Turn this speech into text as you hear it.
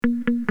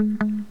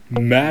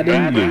Matt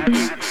and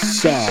Luke's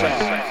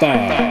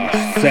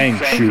Sci-Fi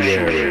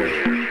Sanctuary.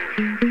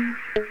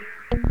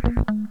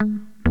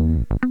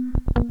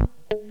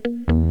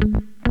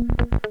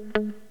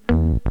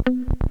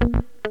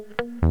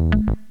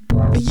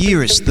 The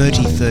year is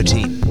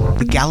 3013.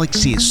 The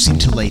galaxy is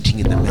scintillating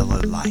in the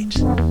mellow light.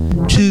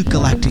 Two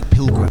galactic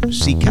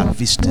pilgrims seek out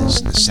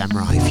vistas in the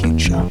samurai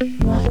future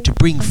to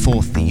bring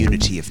forth the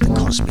unity of the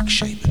cosmic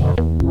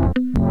shaman.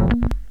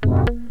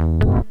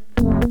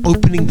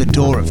 Opening the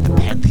door of the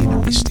pantheon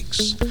of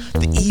mystics,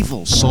 the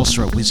evil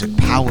sorcerer wizard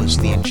powers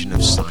the engine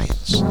of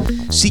science,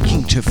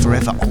 seeking to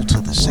forever alter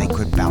the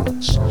sacred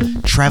balance,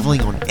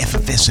 traveling on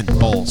effervescent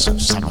balls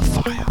of summer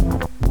fire.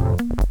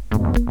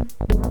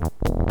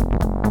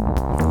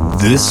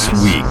 This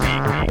week,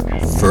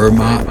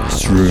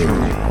 Fermat's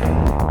Room.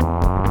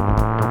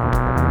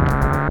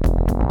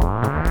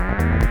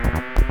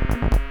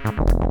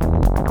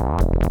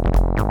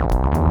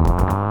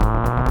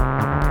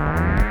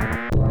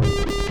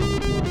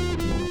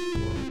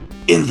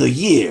 In the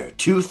year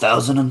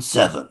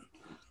 2007,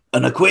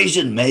 an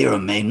equation may or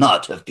may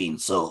not have been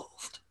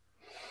solved.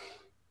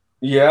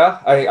 Yeah,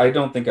 I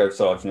don't think I've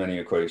solved many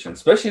equations,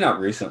 especially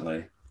not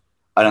recently.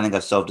 I don't think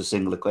I've solved a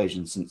single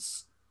equation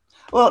since...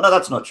 Well, no,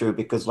 that's not true,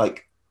 because,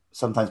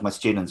 sometimes my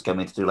students get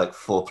me to do,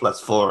 4 plus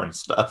 4 and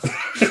stuff.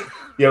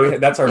 Yeah,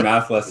 that's our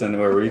math lesson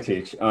where we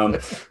teach.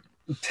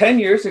 10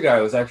 years ago, I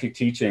was actually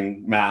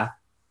teaching math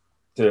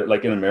to,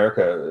 in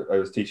America, I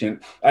was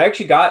teaching. I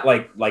actually got,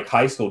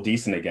 high school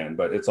decent again,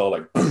 but it's all,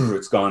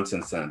 it's gone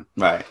since then.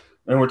 Right.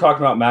 And we're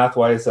talking about math.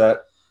 Why is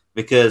that?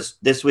 Because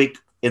this week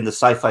in the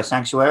Sci-Fi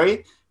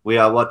Sanctuary, we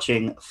are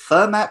watching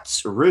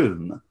Fermat's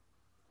Room.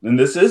 And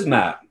this is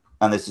Matt.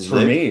 And this is for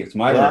Luke. Me. It's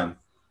my room.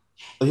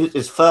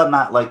 Is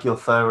Fermat like your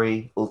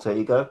furry alter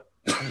ego?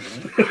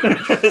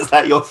 Is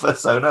that your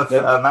persona,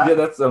 Fermat? Yeah,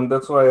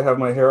 that's why I have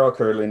my hair all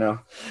curly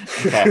now.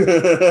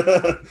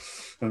 Okay.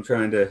 I'm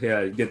trying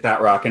to get that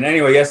rocking.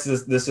 Anyway, yes,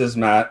 this is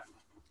Matt.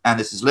 And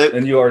this is Luke.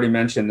 And you already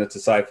mentioned it's a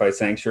Sci-Fi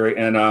Sanctuary.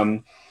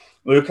 And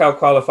Luke, how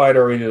qualified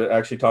are we to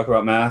actually talk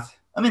about math?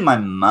 I mean, my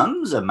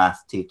mum's a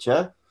math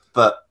teacher,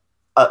 but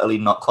utterly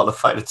not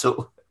qualified at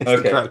all.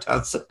 Is the correct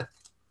answer.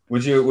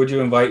 Would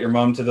you invite your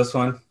mum to this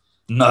one?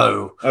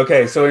 No.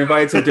 Okay, so we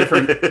invited some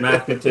different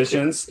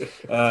mathematicians.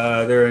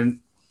 They're in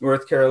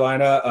North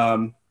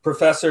Carolina.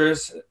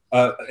 Professors.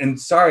 And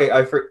sorry,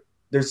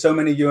 there's so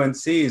many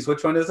UNCs.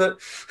 Which one is it?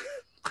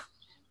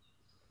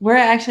 We're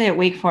actually at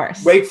Wake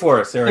Forest. Wake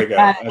Forest. There we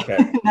go. Okay.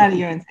 Not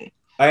a UNC.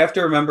 I have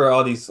to remember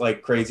all these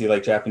crazy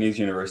Japanese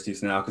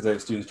universities now because I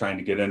have students trying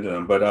to get into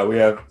them. But we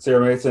have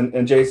Sarah Mason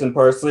and Jason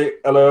Parsley.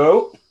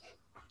 Hello.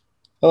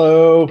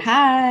 Hello.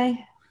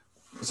 Hi.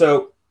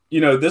 So,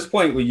 at this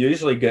point, we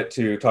usually get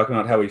to talking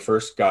about how we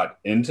first got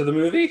into the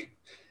movie.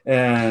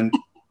 And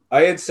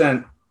I had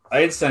sent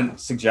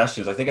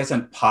suggestions. I think I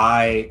sent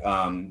Pi,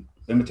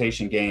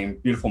 Imitation Game,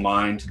 Beautiful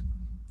Mind.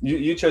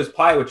 You chose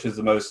Pi, which was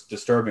the most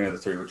disturbing of the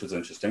three, which was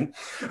interesting.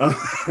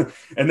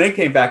 And then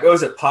came back,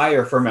 is it Pi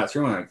or Fermat's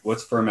Room? I'm like,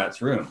 what's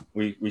Fermat's Room?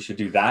 We should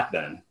do that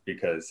then,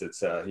 because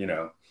it's,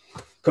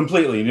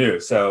 completely new.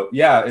 So,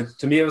 yeah,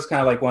 to me, it was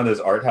kind of like one of those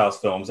art house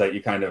films that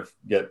you kind of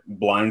get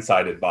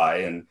blindsided by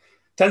and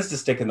tends to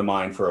stick in the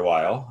mind for a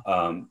while.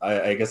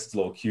 I guess it's a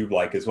little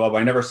Cube-like as well, but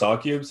I never saw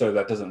Cube, so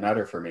that doesn't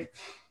matter for me.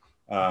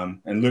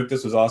 And Luke,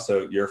 this was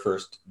also your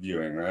first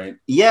viewing, right?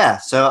 Yeah,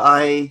 so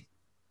I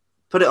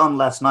put it on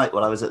last night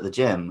while I was at the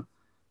gym,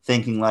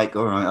 thinking all right,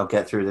 I'll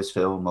get through this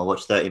film. I'll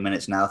watch 30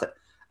 minutes now. And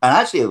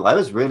actually, I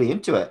was really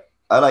into it.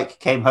 I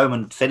came home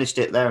and finished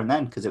it there and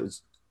then because it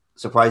was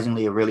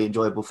surprisingly a really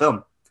enjoyable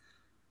film.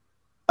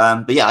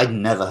 But yeah, I'd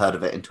never heard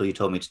of it until you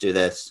told me to do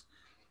this.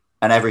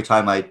 And every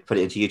time I put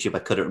it into YouTube, I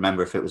couldn't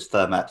remember if it was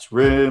Fermat's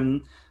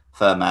Room,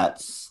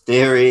 Fermat's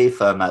Theory,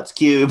 Fermat's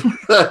Cube.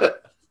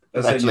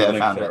 Eventually, I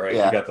found it, right?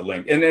 Yeah. You got the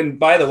link. And then,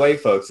 by the way,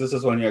 folks, this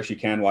is one you actually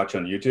can watch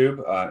on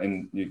YouTube.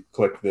 And you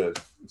click the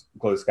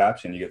closed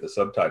caption, you get the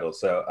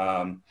subtitles. So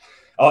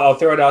I'll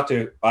throw it out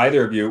to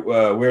either of you.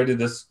 Where did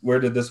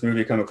this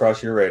movie come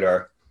across your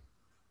radar?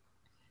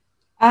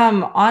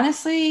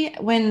 Honestly,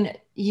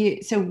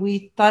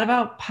 we thought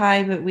about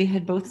Pi, but we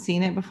had both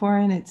seen it before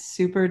and it's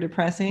super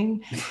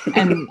depressing.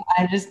 And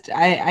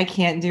I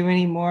can't do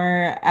any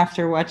more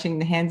after watching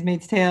The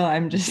Handmaid's Tale.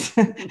 I'm just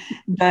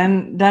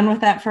done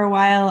with that for a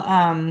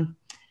while.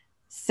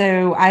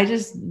 So I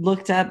just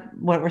looked up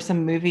what were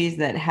some movies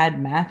that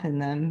had math in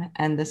them.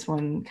 And this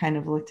one kind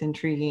of looked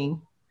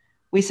intriguing.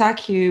 We saw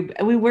Cube.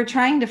 We were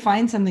trying to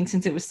find something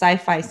since it was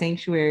Sci-Fi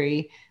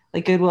Sanctuary.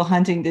 Good Will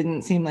Hunting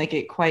didn't seem like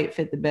it quite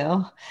fit the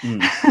bill.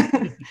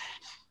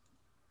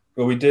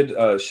 Well, we did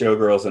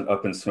Showgirls and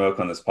Up in Smoke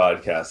on this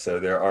podcast, so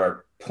there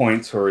are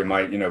points where we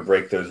might,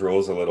 break those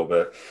rules a little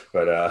bit.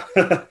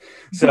 But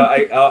so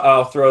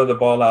I'll throw the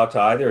ball out to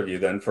either of you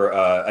then. For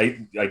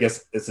I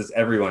guess this is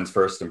everyone's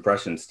first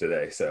impressions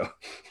today. So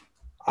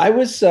I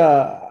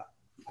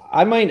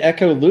might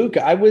echo Luke.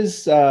 I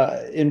was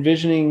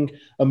envisioning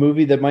a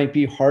movie that might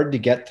be hard to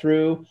get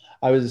through.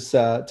 I was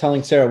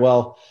telling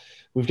Sarah,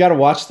 we've got to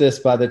watch this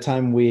by the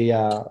time we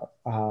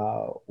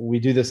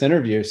do this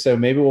interview. So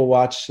maybe we'll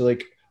watch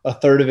like a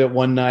third of it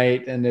one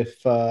night, and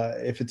if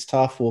it's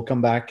tough, we'll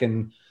come back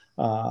and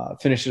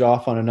finish it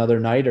off on another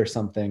night or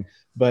something.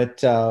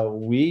 But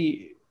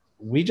we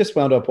just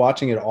wound up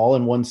watching it all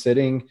in one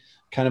sitting.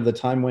 Kind of the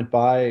time went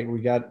by.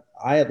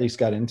 I at least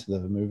got into the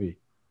movie.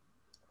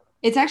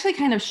 It's actually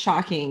kind of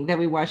shocking that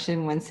we watched it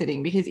in one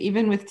sitting, because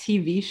even with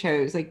TV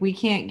shows, like we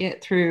can't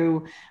get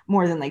through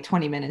more than like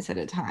 20 minutes at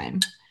a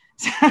time.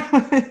 So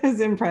it was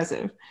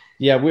impressive.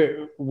 Yeah,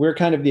 we're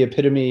kind of the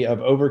epitome of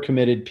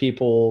overcommitted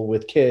people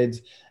with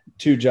kids,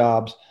 2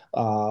 jobs.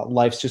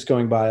 Life's just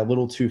going by a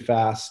little too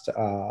fast,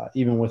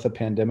 even with a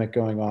pandemic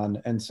going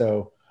on. And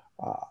so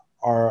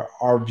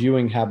our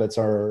viewing habits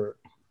are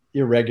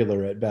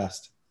irregular at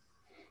best.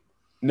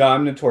 No,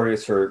 I'm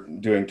notorious for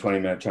doing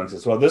 20-minute chunks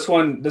as well. This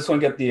one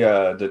get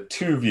the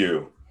 2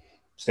 view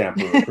stamp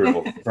of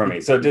approval from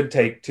me. So it did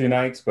take 2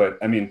 nights, but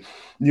I mean,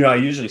 I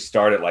usually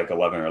start at like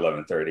 11 or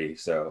 11:30.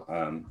 So,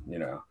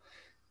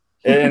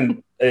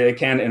 and it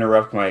can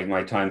interrupt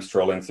my time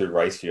strolling through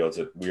rice fields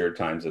at weird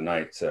times of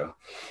night. So,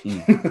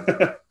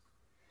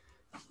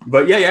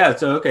 but yeah.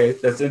 So, okay.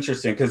 That's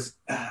interesting. Cause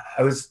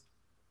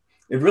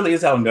it really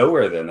is out of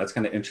nowhere then. That's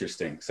kind of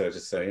interesting. So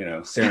just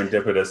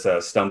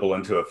serendipitous stumble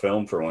into a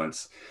film for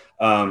once.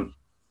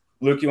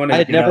 Luke, you want to? I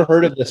had never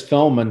heard of this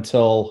film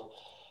until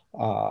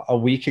a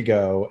week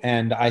ago,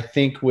 and I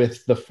think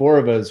with the 4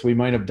 of us, we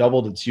might have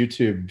doubled its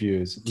YouTube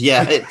views.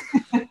 Yeah,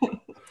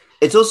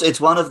 it's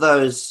one of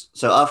those.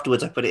 So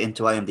afterwards, I put it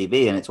into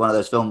IMDb, and it's one of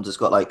those films that's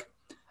got like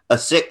a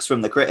 6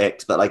 from the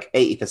critics, but like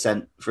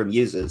 80% from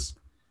users.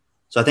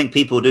 So I think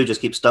people do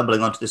just keep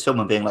stumbling onto this film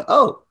and being like,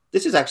 "Oh,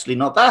 this is actually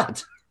not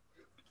bad."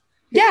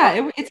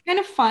 Yeah, it's kind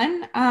of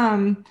fun.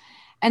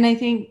 And I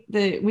think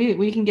that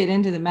we can get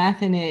into the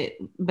math in it,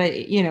 but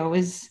it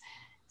was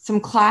some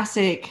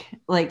classic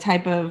like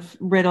type of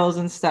riddles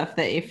and stuff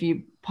that if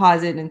you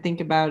pause it and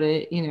think about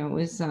it, it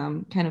was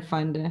kind of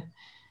fun to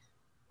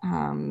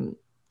kind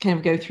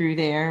of go through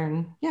there.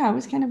 And yeah, it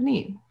was kind of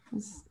neat. It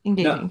was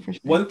engaging for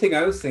sure. One thing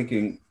I was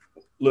thinking,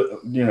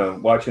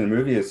 watching the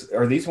movie is,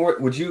 are these more,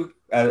 would you,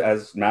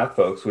 as math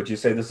folks, would you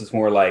say this is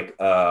more like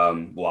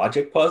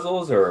logic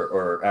puzzles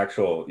or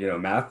actual,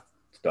 math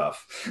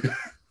stuff?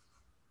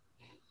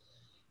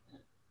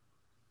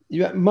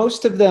 Yeah,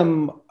 most of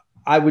them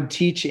I would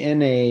teach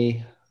in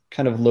a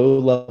kind of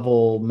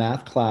low-level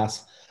math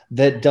class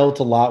that dealt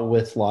a lot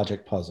with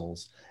logic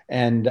puzzles.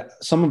 And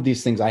some of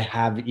these things I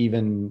have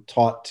even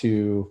taught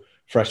to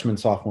freshman,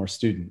 sophomore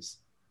students.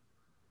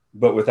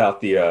 But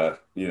without the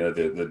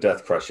the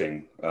death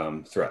crushing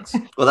threats.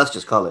 Well, that's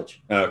just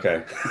college.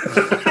 Okay.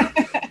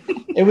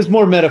 It was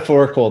more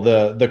metaphorical,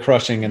 the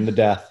crushing and the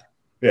death.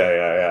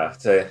 Yeah.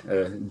 It's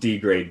a D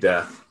grade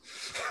death.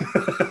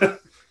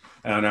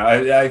 I don't know.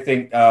 I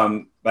think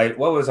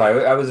what was I?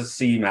 I was a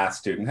C math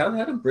student.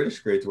 How do British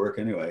grades work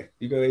anyway?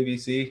 You go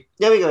ABC?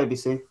 Yeah, we go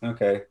ABC.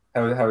 Okay.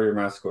 How are your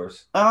math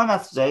scores? My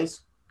math days.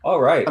 Oh,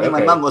 right. I mean,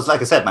 my mum was,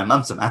 like I said, my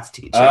mum's a math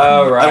teacher.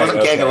 Oh, right. I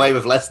wasn't getting away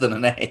with less than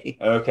an A.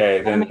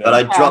 Okay. But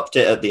I dropped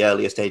it at the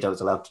earliest age I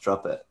was allowed to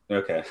drop it.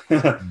 Okay.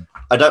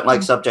 I don't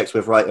like subjects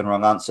with right and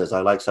wrong answers.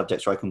 I like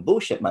subjects where I can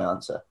bullshit my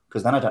answer,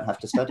 because then I don't have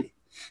to study.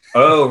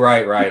 Oh,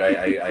 right.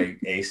 I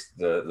aced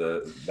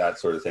that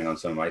sort of thing on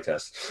some of my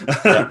tests.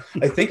 Yeah.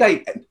 I think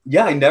I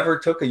never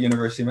took a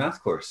university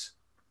math course.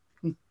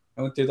 I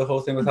went through the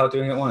whole thing without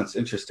doing it once.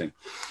 Interesting.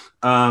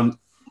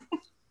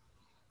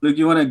 Luke,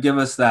 you want to give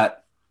us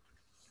that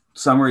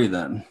summary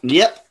then?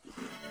 Yep.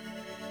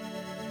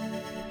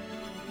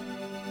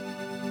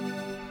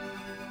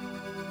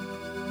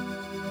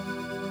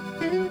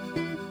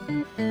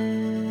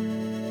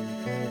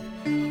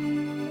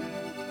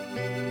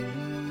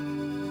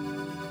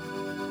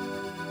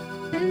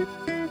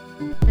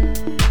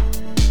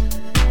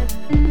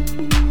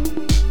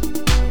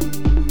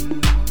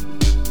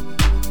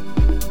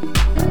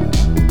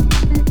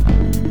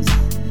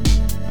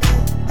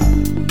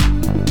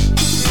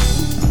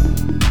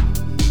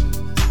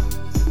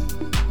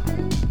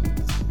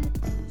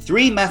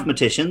 Three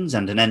mathematicians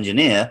and an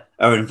engineer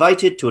are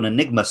invited to an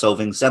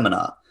enigma-solving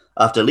seminar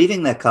after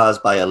leaving their cars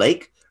by a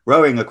lake,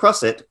 rowing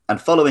across it,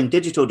 and following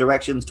digital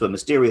directions to a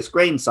mysterious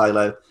grain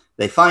silo.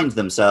 They find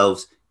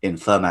themselves in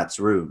Fermat's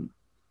room.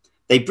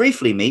 They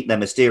briefly meet their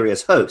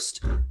mysterious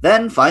host,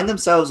 then find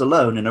themselves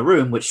alone in a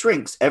room which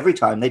shrinks every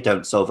time they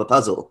don't solve a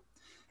puzzle.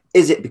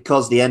 Is it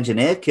because the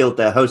engineer killed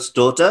their host's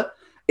daughter?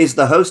 Is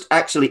the host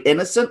actually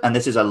innocent and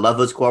this is a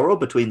lover's quarrel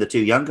between the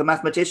two younger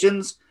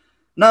mathematicians?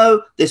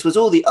 No, this was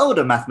all the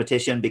older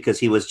mathematician because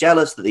he was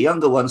jealous that the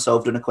younger one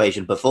solved an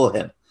equation before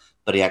him,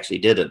 but he actually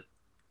didn't.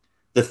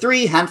 The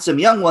three handsome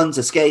young ones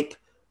escape,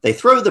 they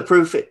throw the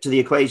proof to the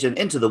equation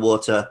into the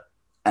water,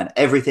 and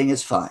everything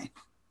is fine.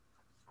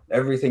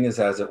 Everything is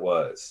as it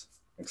was,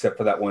 except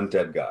for that one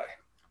dead guy.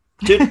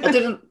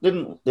 Didn't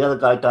the other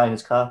guy die in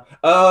his car?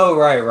 Oh,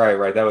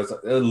 right. That was,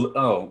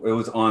 it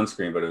was on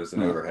screen, but it was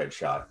an overhead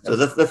shot. So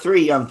the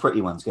three young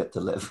pretty ones get to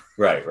live.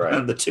 Right.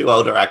 And the two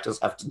older actors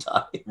have to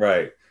die.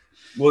 Right.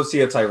 Well, see,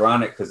 it's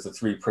ironic because the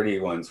three pretty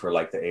ones were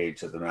like the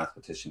age that the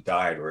mathematician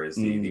died, whereas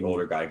the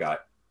older guy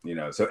got,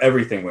 so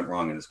everything went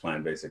wrong in his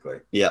plan, basically.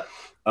 Yeah.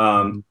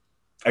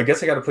 I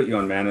guess I got to put you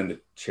on man in the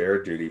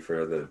chair duty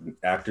for the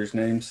actors'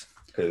 names,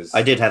 because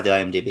I did have the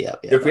IMDb up.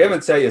 Yeah, if we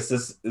haven't said, yes,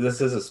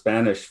 this is a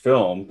Spanish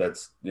film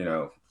that's,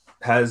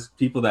 has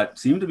people that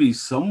seem to be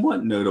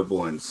somewhat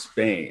notable in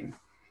Spain.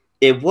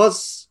 It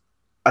was.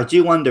 I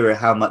do wonder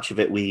how much of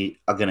it we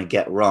are going to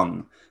get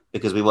wrong,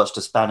 because we watched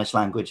a Spanish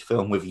language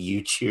film with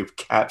YouTube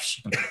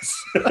captions.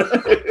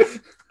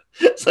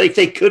 It's like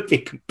they could be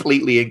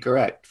completely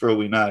incorrect for all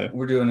we know.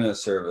 We're doing a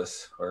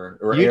service or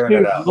airing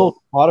it out.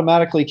 Will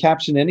automatically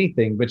caption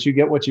anything, but you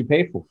get what you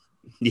pay for.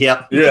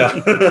 Yep.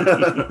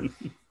 Yeah.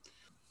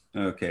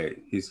 Okay.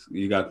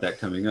 You got that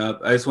coming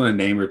up. I just want a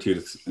name or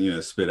two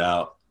to spit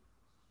out.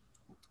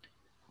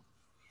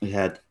 We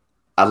had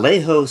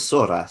Alejo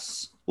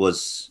Soras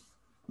was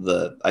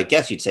I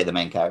guess you'd say the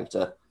main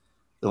character.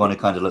 The one who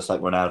kind of looks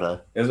like Ronaldo.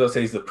 I was going to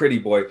say he's the pretty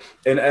boy.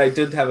 And I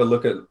did have a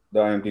look at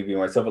the IMDb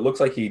myself. It looks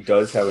like he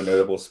does have a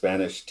notable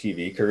Spanish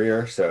TV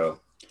career.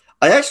 So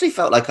I actually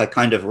felt like I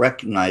kind of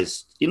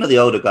recognized, the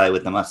older guy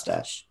with the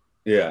mustache.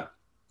 Yeah.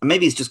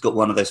 Maybe he's just got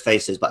one of those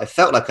faces, but I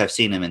felt like I've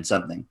seen him in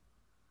something.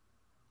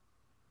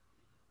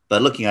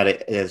 But looking at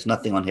it, there's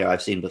nothing on here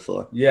I've seen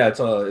before. Yeah, it's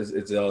all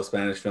a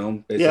Spanish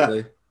film, basically.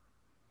 Yeah.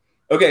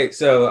 Okay,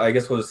 so I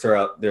guess we'll just throw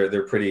out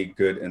they're pretty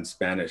good in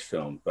Spanish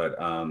film, but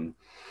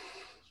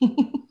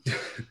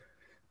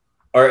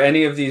are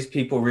any of these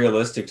people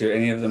realistic? Do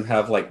any of them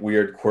have like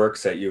weird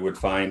quirks that you would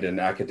find in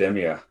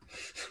academia?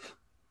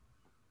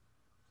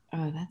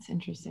 Oh, that's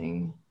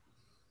interesting.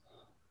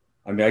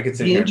 I mean, I could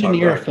say the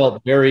engineer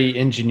felt very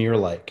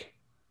engineer-like.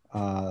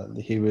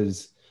 He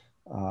was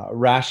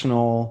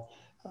rational,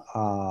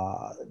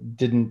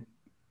 didn't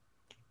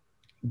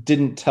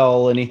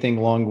tell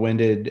anything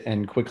long-winded,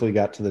 and quickly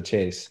got to the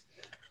chase.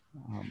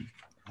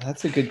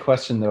 That's a good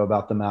question, though,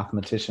 about the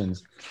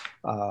mathematicians.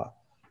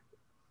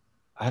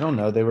 I don't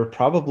know. They were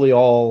probably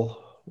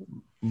all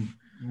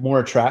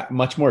much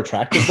more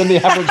attractive than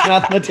the average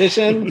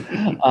mathematician.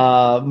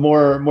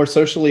 More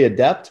socially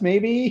adept,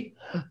 maybe.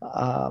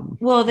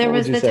 Well, there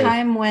was the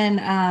time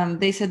when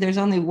they said there's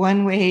only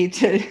one way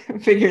to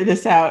figure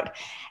this out.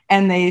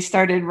 And they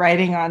started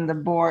writing on the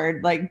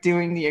board, like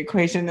doing the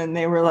equation. And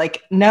they were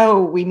like,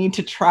 no, we need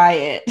to try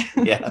it.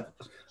 Yeah.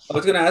 I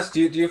was going to ask,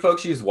 do you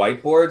folks use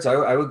whiteboards?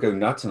 I would go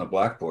nuts on a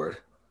blackboard.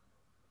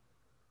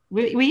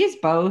 We use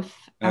both.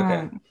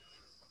 Okay.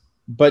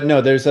 But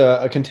no, there's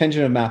a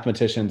contingent of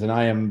mathematicians, and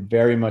I am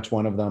very much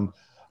one of them,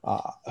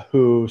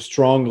 who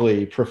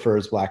strongly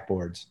prefers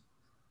blackboards.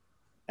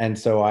 And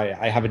so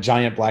I have a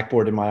giant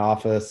blackboard in my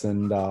office,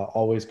 and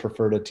always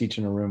prefer to teach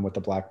in a room with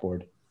a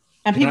blackboard.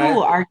 And people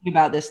will argue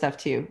about this stuff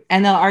too.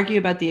 And they'll argue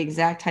about the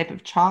exact type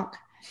of chalk.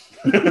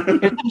 There's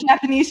some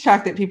Japanese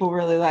chalk that people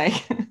really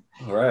like.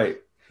 All right.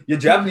 Yeah,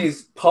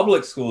 Japanese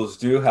public schools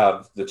do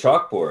have the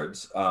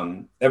chalkboards.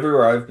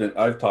 Everywhere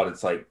I've taught,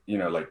 it's like,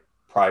 like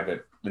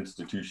private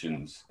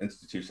institutions.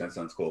 That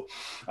sounds cool.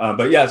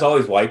 But yeah, it's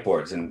always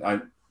whiteboards. And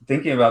I'm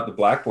thinking about the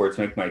blackboards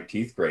make my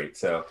teeth great.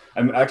 So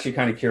I'm actually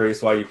kind of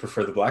curious why you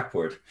prefer the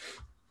blackboard.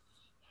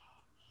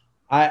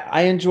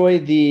 I enjoy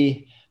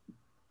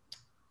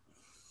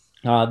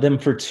them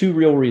for two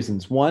real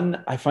reasons.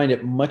 One, I find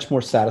it much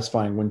more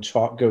satisfying when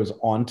chalk goes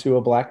onto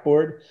a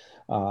blackboard.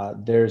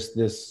 There's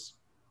this,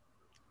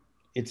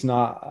 it's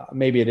not,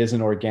 maybe it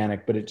isn't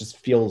organic, but it just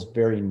feels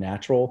very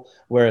natural.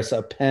 Whereas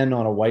a pen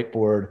on a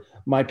whiteboard,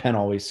 my pen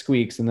always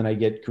squeaks, and then I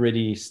get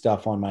gritty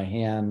stuff on my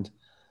hand.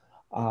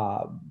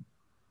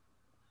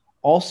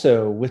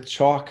 Also with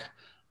chalk,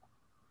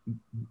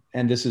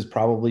 and this is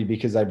probably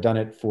because I've done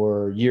it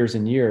for years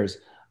and years,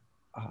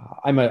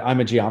 I'm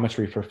a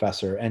geometry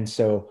professor, and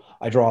so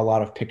I draw a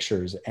lot of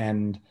pictures,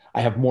 and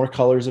I have more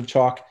colors of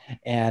chalk,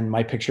 and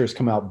my pictures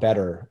come out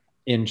better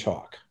in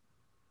chalk.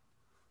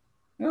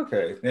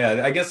 Okay,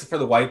 yeah, I guess for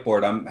the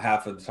whiteboard, I'm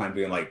half of the time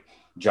doing like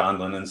John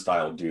Lennon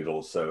style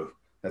doodles, so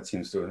that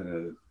seems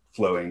to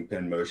flowing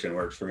pen motion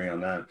works for me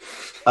on that.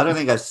 I don't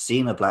think I've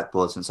seen a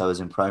blackboard since I was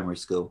in primary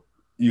school.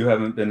 You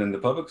haven't been in the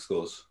public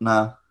schools?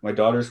 No. My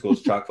daughter's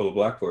school's chock full of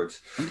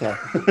blackboards. Okay.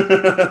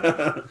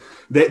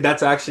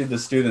 That's actually the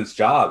student's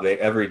job.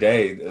 Every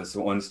day, is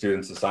one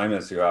student's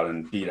assignment is to go out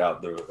and beat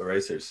out the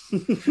erasers.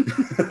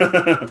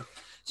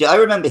 See, I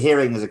remember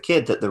hearing as a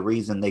kid that the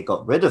reason they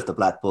got rid of the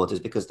blackboard is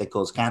because they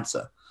cause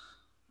cancer.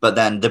 But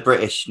then the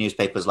British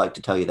newspapers like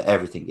to tell you that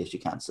everything gives you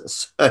cancer.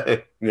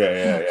 So.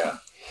 Yeah.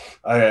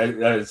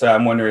 So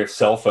I'm wondering if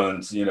cell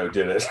phones, did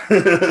it.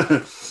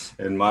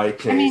 In my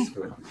case. I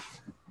mean,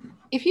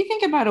 if you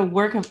think about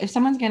if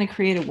someone's going to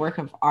create a work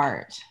of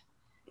art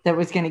that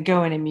was going to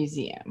go in a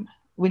museum,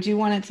 would you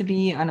want it to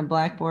be on a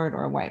blackboard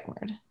or a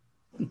whiteboard?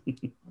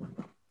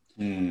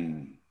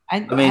 I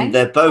mean,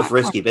 they're both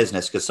risky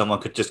business because someone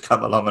could just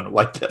come along and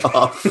wipe it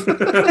off.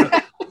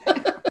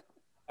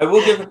 I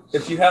will give,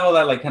 if you have all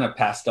that like kind of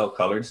pastel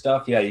colored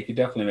stuff, yeah, you could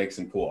definitely make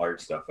some cool art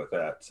stuff with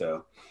that.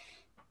 So,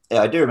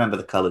 yeah, I do remember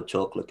the colored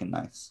chalk looking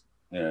nice.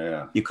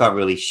 Yeah. You can't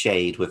really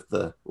shade with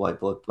the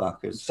whiteboard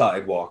markers.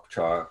 Sidewalk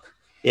chalk.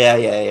 Yeah.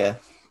 A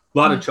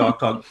lot of chalk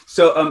talk.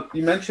 So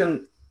you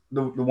mentioned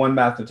the one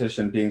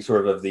mathematician being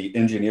sort of the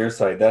engineer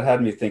side. That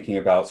had me thinking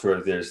about sort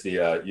of there's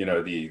the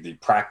the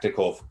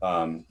practical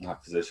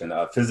not physician,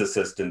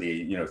 physicist, and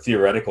the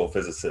theoretical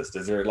physicist.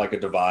 Is there like a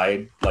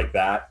divide like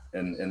that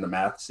in the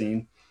math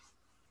scene?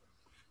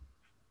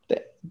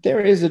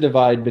 There is a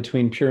divide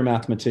between pure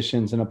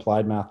mathematicians and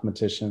applied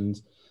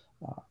mathematicians.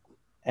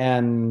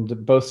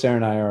 And both Sarah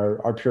and I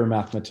are pure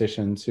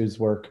mathematicians whose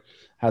work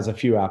has a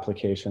few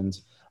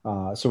applications.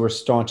 So we're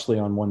staunchly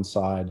on one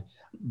side,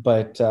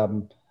 but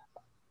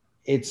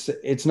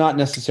it's not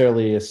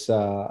necessarily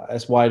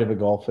as wide of a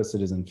gulf as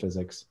it is in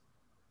physics.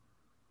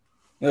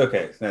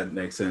 Okay, that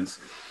makes sense.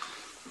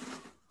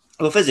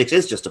 Well, physics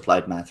is just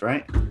applied math,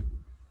 right?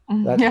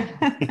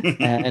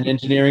 And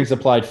engineering's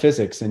applied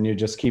physics, and you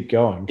just keep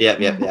going.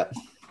 Yep.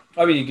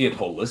 I mean, you get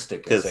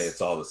holistic and say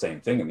it's all the same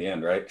thing in the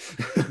end, right?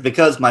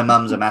 Because my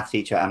mum's a math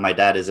teacher and my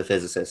dad is a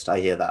physicist, I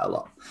hear that a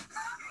lot.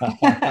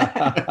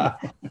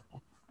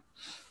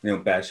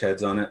 Bash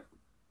heads on it.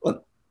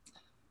 Well,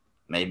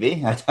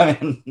 maybe. I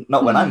mean,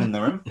 not when I'm in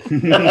the room.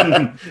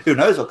 Who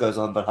knows what goes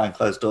on behind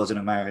closed doors in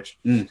a marriage?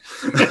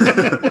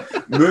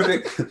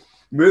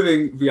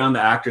 Moving beyond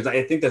the actors,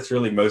 I think that's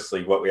really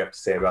mostly what we have to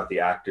say about the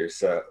actors.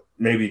 So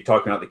maybe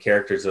talking about the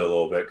characters a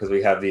little bit, because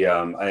we have the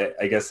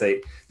I guess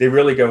they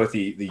really go with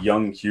the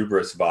young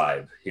hubris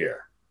vibe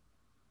here.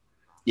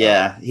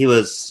 Yeah, he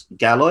was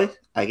Galois,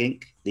 I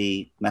think,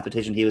 the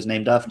mathematician he was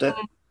named after.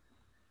 But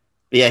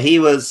yeah, he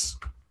was.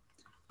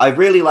 I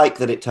really like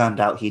that it turned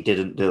out he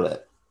didn't do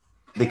it,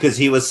 because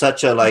he was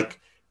such a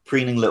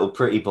preening little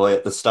pretty boy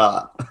at the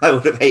start. I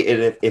would have hated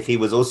it if he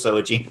was also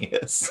a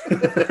genius. He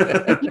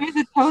was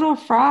a total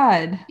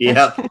fraud.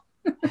 Yeah.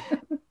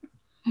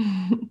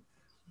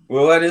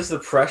 Well, what is the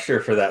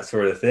pressure for that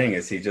sort of thing?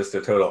 Is he just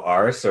a total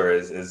arse, or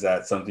is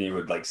that something you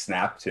would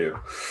snap to?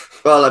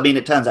 Well, I mean,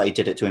 it turns out he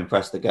did it to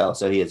impress the girl,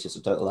 so he is just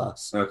a total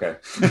ass. Okay.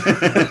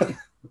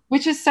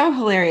 Which is so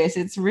hilarious.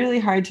 It's really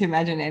hard to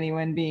imagine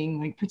anyone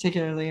being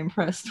particularly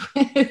impressed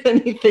with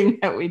anything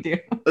that we do.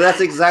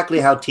 That's exactly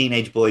how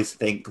teenage boys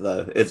think,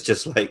 though. It's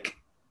just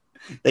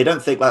they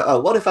don't think oh,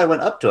 what if I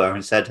went up to her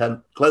and said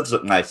her clothes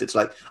look nice? It's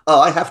oh,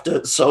 I have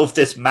to solve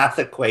this math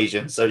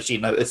equation so she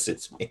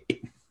notices me.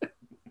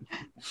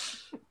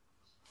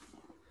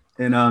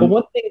 And but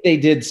one thing they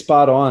did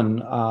spot on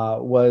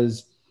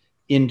was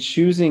in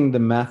choosing the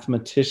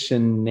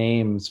mathematician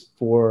names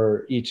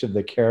for each of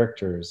the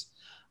characters.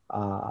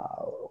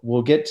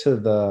 We'll get to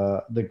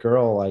the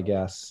girl, I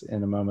guess,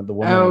 in a moment. The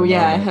woman. Oh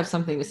yeah, I have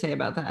something to say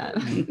about that.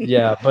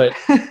 Yeah, but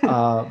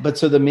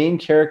so the main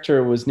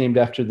character was named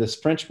after this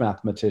French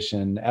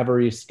mathematician,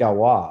 Évariste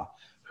Galois,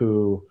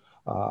 whom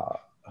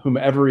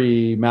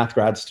every math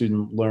grad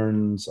student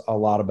learns a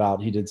lot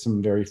about. He did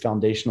some very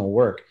foundational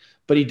work,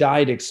 but he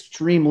died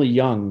extremely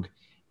young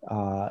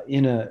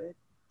in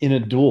a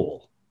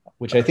duel,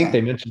 which I think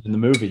they mentioned in the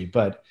movie.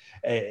 But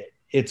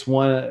it's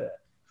one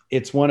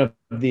of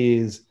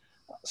these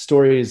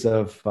stories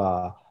of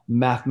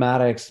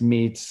mathematics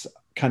meets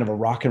kind of a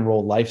rock and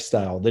roll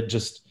lifestyle that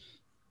just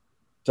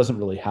doesn't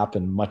really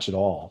happen much at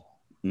all.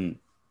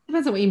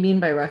 Depends on what you mean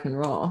by rock and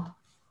roll.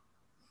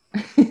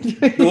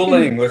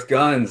 Dueling with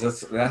guns.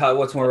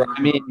 What's more rock?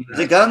 I mean, is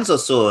it guns or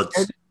swords?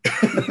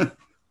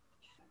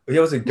 Yeah,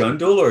 was it a gun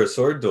duel or a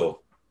sword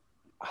duel?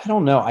 I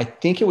don't know. I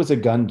think it was a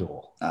gun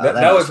duel.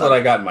 That was what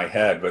I got in my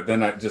head, but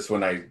then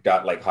when I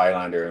got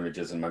Highlander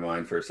images in my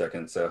mind for a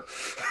second, so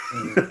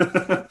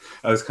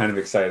I was kind of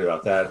excited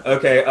about that.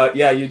 Okay,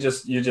 you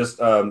just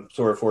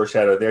sort of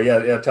foreshadowed there.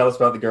 Yeah. Tell us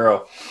about the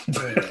girl.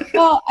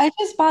 Well, it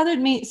just bothered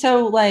me.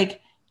 So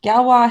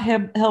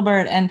Galois,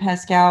 Hilbert, and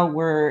Pascal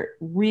were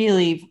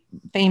really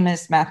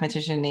famous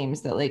mathematician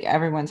names that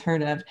everyone's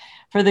heard of.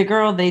 For the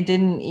girl, they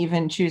didn't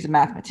even choose a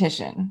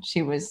mathematician.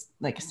 She was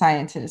a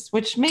scientist,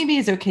 which maybe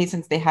is okay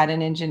since they had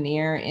an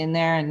engineer in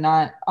there and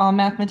not all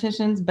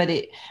mathematicians, but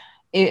it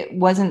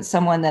wasn't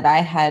someone that I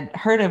had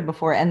heard of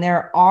before. And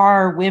there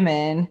are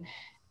women,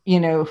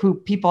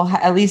 who people,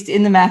 at least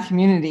in the math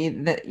community,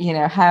 that,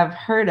 have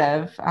heard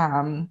of.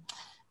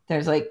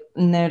 There's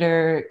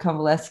Noter,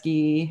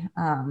 Kovalevsky,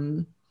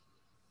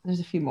 there's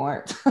a few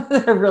more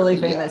that are really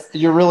famous.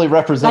 You're really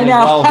representing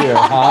well here,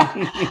 huh?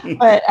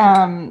 But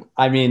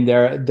I mean,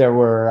 there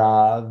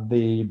were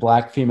the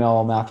black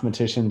female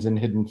mathematicians in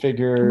Hidden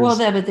Figures. Well,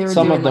 but they were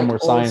some doing of them were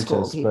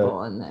scientists,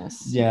 people in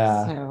this.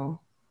 Yeah, so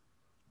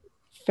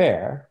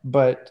fair.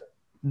 But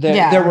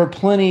there were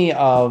plenty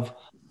of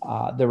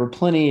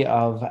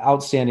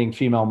outstanding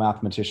female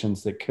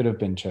mathematicians that could have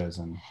been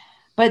chosen.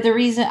 But the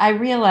reason I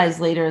realized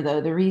later, though,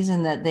 the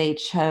reason that they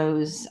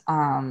chose.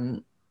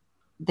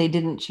 They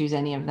didn't choose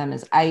any of them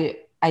is I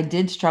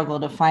did struggle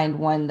to find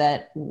one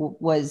that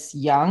was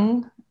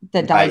young,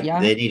 that died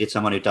young. They needed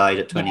someone who died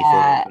at 24.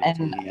 Yeah,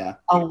 and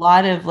a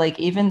lot of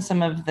even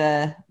some of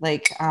the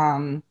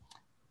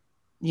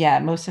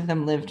most of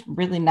them lived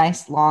really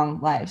nice long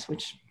lives,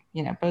 which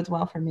bodes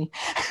well for me.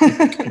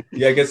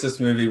 Yeah, I guess this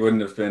movie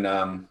wouldn't have been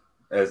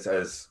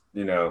as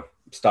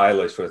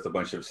stylish with a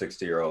bunch of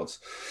 60-year-olds.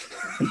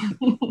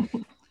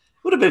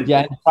 Would have been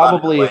Yeah, and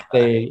probably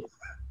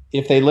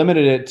if they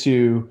limited it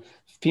to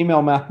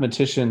female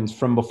mathematicians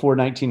from before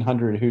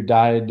 1900 who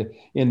died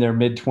in their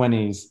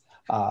mid-20s,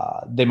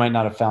 they might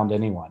not have found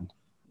anyone.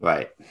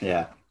 Right.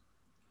 Yeah.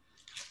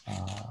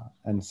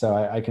 And so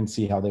I can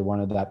see how they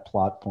wanted that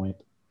plot point.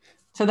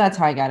 So that's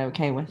how I got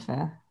okay with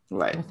the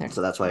Right. with it.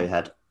 So that's why we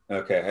had.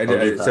 Okay,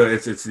 so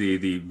it's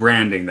the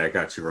branding that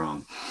got you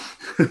wrong.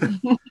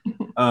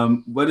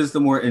 What is the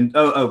more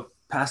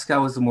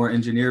Pascal was the more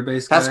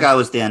engineer-based guy? Pascal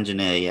was the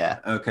engineer. Yeah.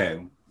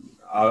 Okay,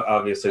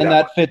 obviously, And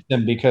that fits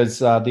him because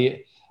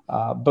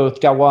both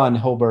Galois and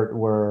Hilbert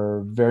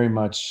were very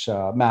much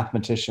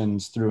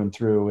mathematicians through and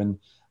through, and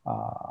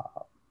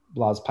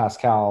Blaise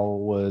Pascal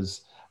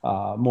was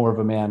more of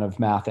a man of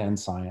math and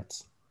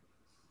science.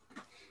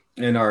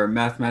 And our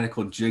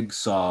mathematical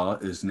jigsaw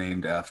is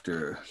named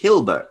after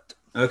Hilbert.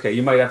 Okay,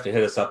 you might have to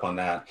hit us up on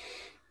that.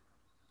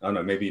 I don't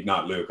know, maybe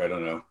not Luke. I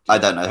don't know. I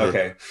don't know.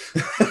 Okay.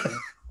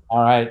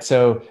 All right.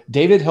 So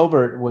David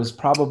Hilbert was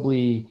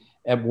probably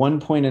at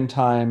one point in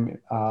time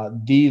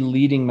the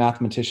leading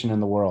mathematician in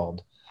the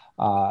world.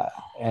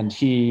 And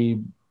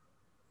he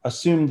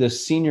assumed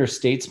this senior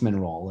statesman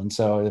role. And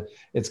so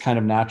it's kind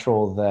of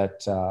natural that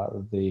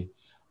the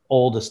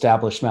old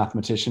established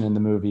mathematician in the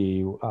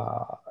movie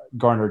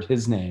garnered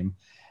his name.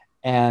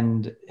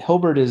 And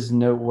Hilbert is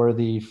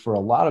noteworthy for a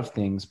lot of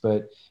things,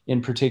 but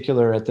in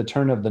particular, at the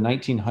turn of the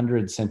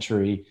 1900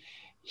 century,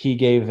 he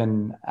gave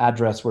an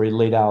address where he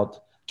laid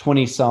out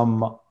 20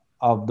 some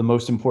of the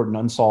most important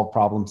unsolved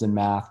problems in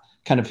math.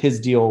 Kind of his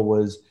deal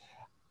was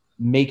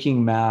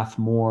making math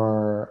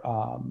more,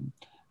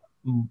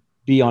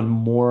 be on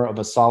more of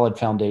a solid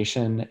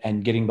foundation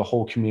and getting the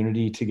whole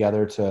community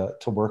together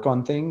to work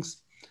on things.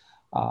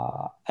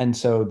 And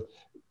so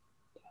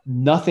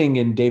nothing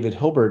in David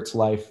Hilbert's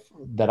life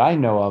that I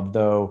know of,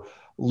 though,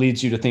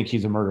 leads you to think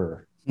he's a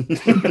murderer.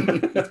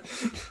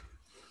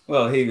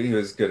 Well, he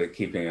was good at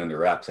keeping it under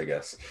wraps, I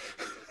guess.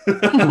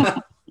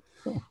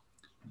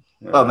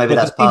 Well, maybe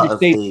that's part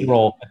of the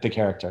role with the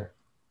character.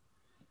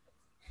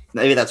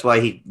 Maybe that's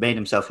why he made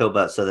himself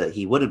Hilbert, so that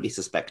he wouldn't be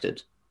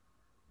suspected.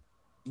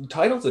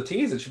 Title's a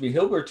tease. It should be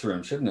Hilbert's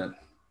room, shouldn't it?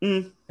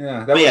 Mm.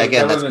 Yeah.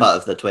 That's part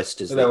of the twist.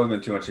 That would have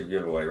been too much of a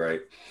giveaway,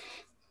 right?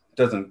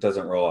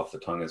 Doesn't roll off the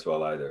tongue as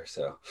well either.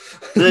 So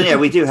then, yeah,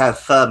 we do have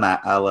Fermat,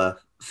 our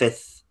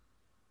fifth,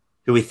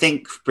 who we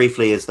think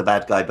briefly is the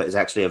bad guy, but is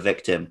actually a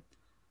victim.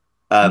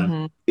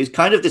 He's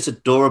kind of this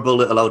adorable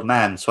little old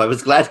man, so I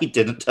was glad he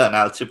didn't turn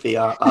out to be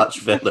our arch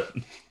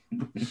villain.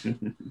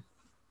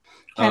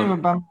 Kind of a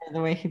bummer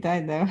the way he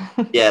died, though.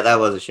 Yeah, that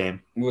was a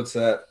shame. What's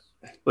that?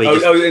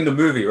 Well, in the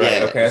movie, right?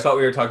 Yeah. Okay, I thought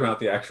we were talking about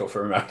the actual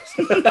Fermat.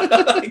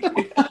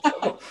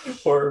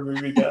 Horror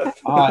movie death.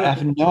 I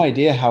have no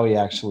idea how he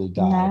actually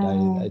died.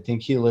 No. I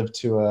think he lived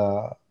to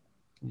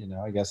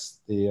I guess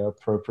the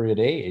appropriate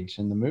age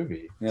in the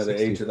movie. Yeah, 60.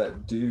 the age of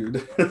that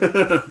dude.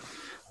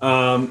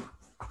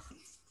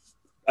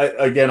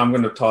 Again, I'm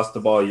going to toss the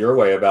ball your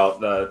way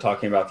about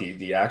talking about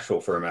the actual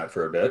Fermat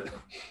for a bit.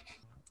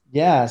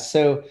 Yeah,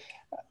 so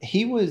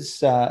he was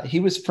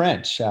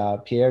French,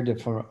 Pierre de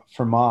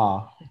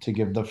Fermat, to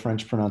give the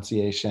French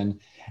pronunciation,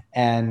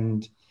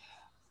 and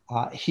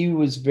he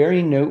was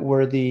very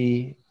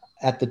noteworthy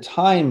at the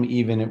time.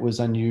 Even it was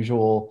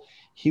unusual.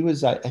 He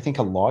was, I think,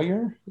 a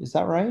lawyer. Is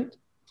that right?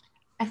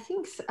 I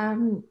think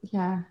so.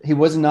 Yeah. He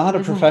was not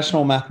a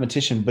professional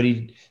mathematician, but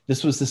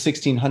this was the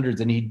 1600s,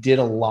 and he did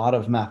a lot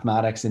of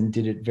mathematics and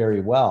did it very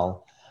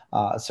well.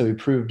 So he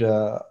proved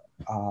a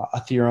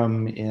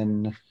theorem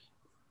in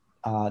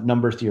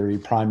number theory,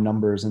 prime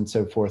numbers, and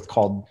so forth,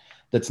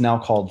 that's now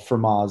called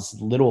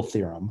Fermat's Little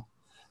Theorem,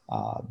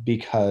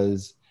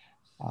 because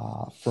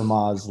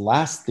Fermat's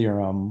last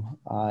theorem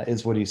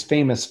is what he's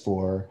famous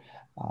for.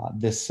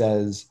 This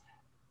says,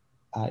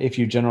 if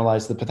you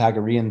generalize the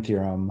Pythagorean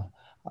theorem,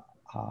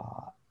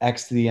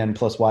 x to the n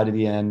plus y to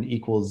the n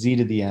equals z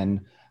to the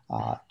n,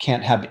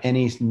 can't have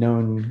any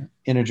known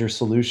integer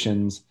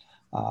solutions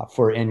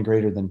for n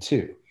greater than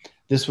 2.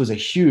 This was a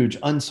huge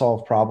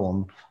unsolved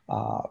problem,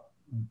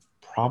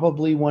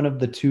 probably one of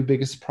the two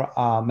biggest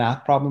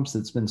math problems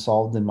that's been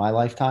solved in my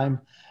lifetime.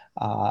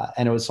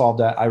 And it was solved,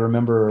 I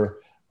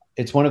remember,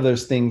 it's one of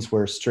those things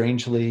where,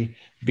 strangely,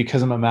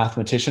 because I'm a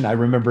mathematician, I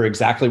remember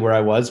exactly where I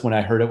was when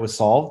I heard it was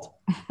solved.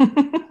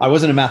 I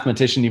wasn't a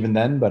mathematician even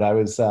then, but I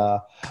was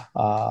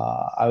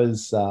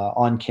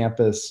on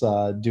campus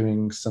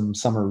doing some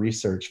summer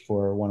research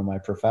for one of my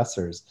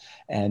professors,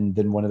 and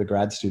then one of the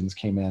grad students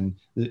came in.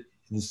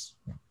 This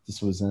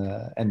was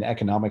an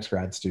economics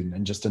grad student,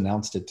 and just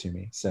announced it to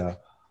me. So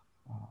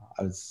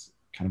I was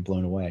kind of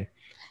blown away.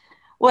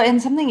 Well,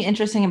 and something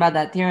interesting about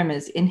that theorem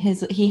is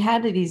he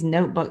had these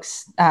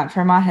notebooks.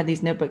 Fermat had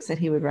these notebooks that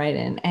he would write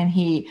in, and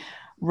he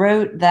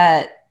wrote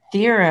that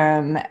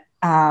theorem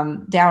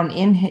down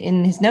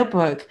in his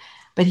notebook,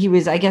 but he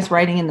was, I guess,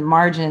 writing in the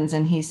margins,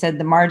 and he said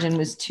the margin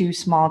was too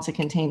small to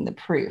contain the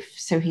proof.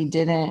 So he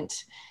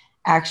didn't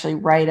actually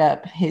write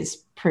up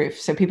his proof.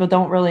 So people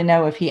don't really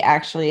know if he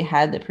actually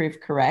had the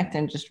proof correct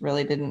and just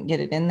really didn't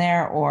get it in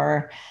there,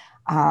 or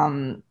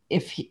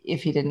if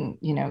he didn't,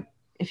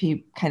 if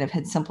he kind of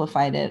had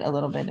simplified it a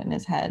little bit in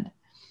his head.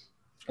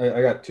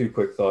 I got two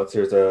quick thoughts.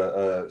 There's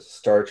a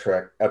Star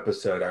Trek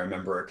episode I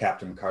remember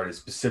Captain Picard is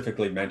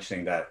specifically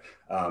mentioning that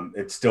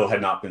it still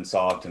had not been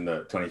solved in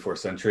the 24th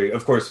century.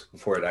 Of course,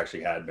 before it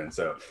actually had been.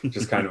 So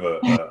just kind of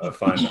a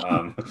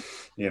fun,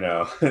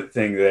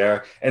 thing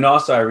there. And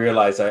also I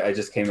realized I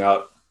just came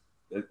out.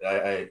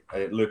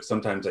 Luke,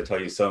 sometimes I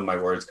tell you some of my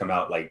words come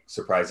out like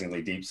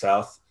surprisingly deep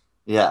south.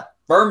 Yeah.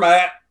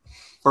 Fermat.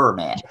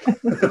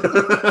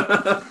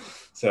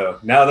 So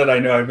now that I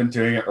know I've been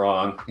doing it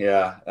wrong,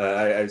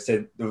 I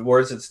said the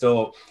words that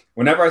still,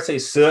 whenever I say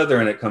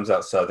southern, it comes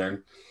out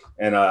southern.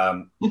 And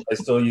I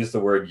still use the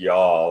word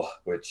y'all,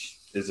 which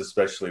is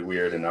especially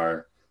weird in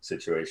our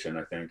situation,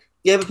 I think.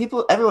 Yeah,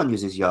 but everyone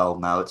uses y'all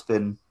now. It's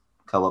been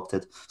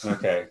co-opted.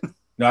 Okay.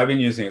 No, I've been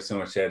using it so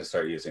much I had to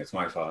start using it. It's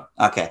my fault.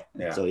 Okay.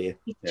 Yeah. So you.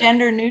 It's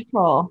gender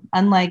neutral,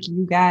 unlike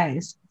you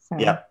guys. So.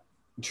 Yeah.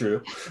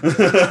 True.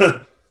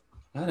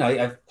 I don't know.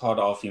 I've taught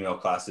all female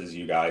classes,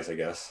 you guys, I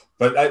guess.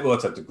 But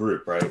it's up to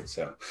group, right?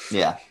 So.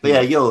 Yeah. But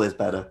yeah, y'all is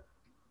better.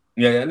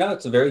 Yeah, no,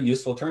 it's a very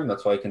useful term.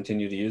 That's why I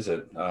continue to use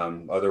it.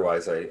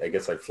 Otherwise, I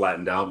guess I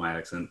flattened out my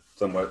accent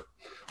somewhat.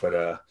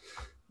 But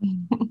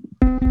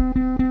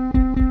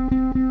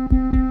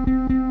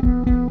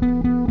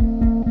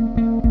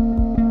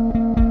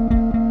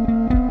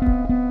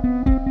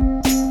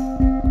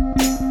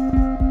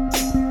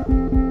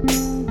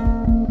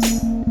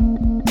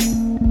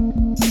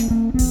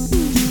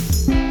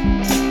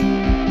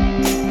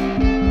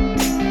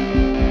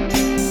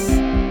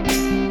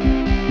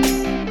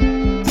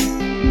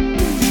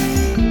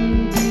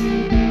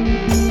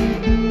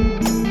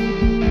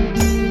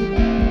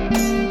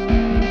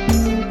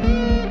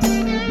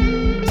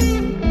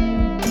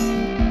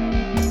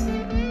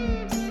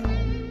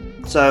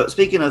So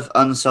speaking of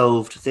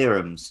unsolved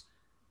theorems,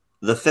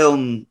 the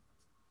film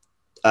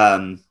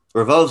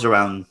revolves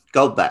around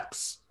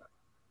Goldbacks.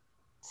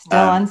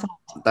 Still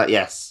unsolved.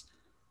 Yes.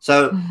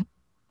 So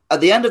at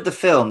the end of the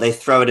film, they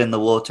throw it in the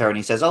water and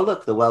he says, oh,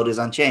 look, the world is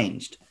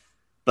unchanged.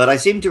 But I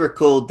seem to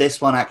recall this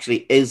one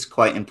actually is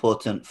quite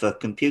important for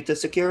computer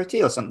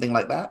security or something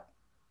like that.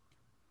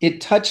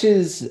 It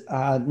touches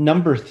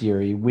number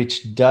theory,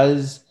 which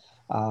does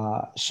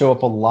show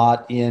up a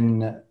lot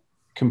in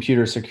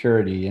computer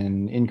security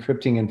and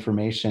encrypting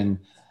information.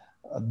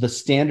 The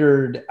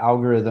standard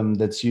algorithm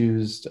that's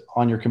used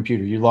on your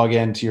computer, you log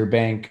into your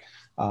bank,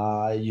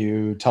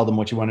 you tell them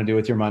what you want to do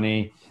with your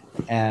money,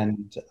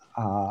 and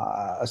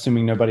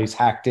assuming nobody's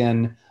hacked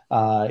in,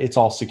 it's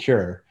all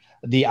secure.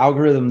 The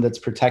algorithm that's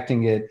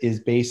protecting it is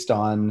based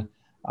on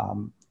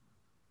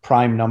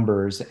prime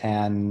numbers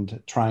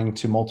and trying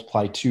to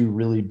multiply two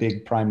really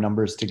big prime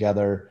numbers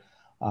together,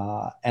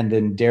 and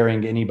then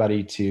daring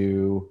anybody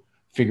to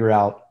figure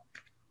out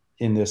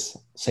in this,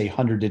 say,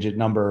 100-digit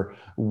number,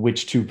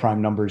 which two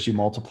prime numbers you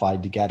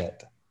multiplied to get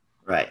it.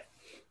 Right.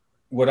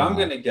 What I'm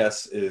going to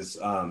guess is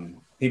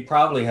he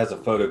probably has a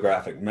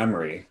photographic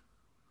memory,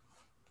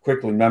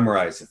 quickly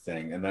memorized the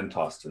thing, and then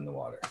tossed in the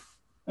water.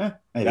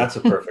 That's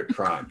a perfect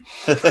crime.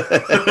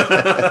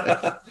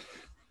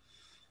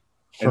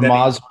 From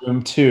Oz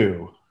Room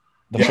 2,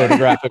 the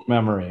photographic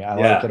memory. I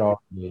like it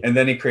already. And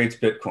then he creates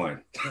Bitcoin.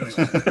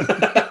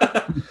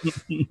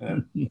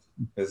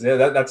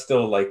 That's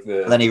still like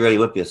the... Then he really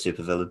would be a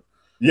supervillain.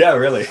 Yeah,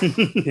 really.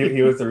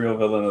 he was the real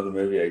villain of the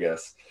movie, I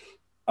guess.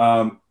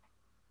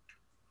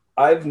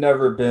 I've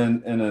never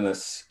been in an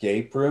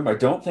escape room. I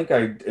don't think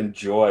I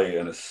enjoy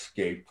an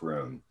escape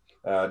room.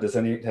 Has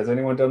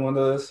anyone done one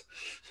of those?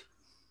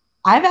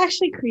 I've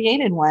actually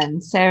created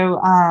one. So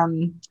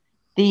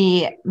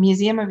the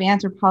Museum of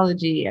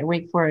Anthropology at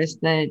Wake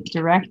Forest, the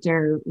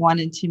director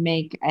wanted to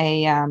make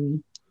a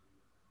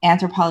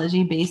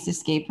anthropology-based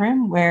escape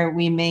room where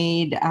we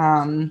made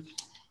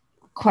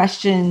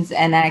questions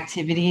and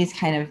activities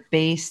kind of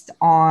based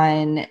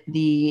on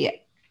the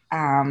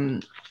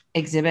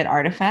exhibit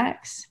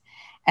artifacts.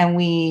 And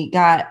we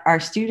got our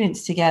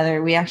students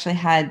together. We actually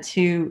had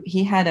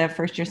he had a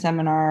first-year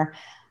seminar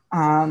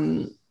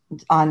on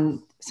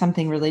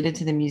something related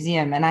to the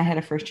museum, and I had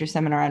a first-year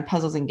seminar on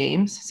puzzles and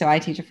games. So I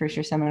teach a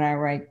first-year seminar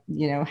where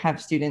I,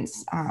 have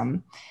students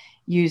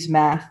use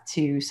math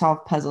to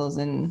solve puzzles,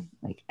 and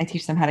like I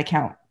teach them how to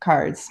count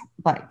cards,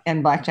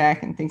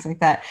 blackjack and things like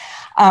that.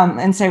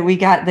 And so we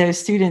got those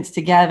students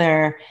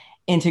together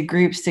into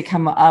groups to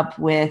come up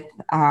with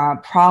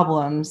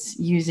problems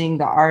using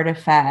the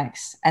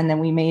artifacts, and then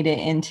we made it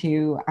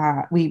into.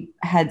 We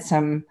had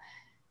some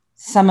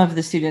of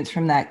the students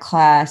from that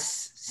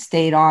class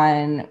stayed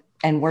on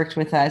and worked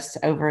with us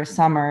over a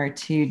summer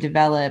to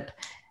develop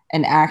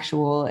an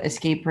actual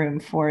escape room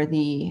for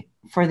the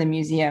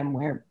museum,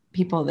 where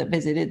people that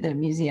visited the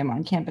museum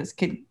on campus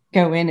could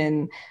go in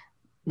and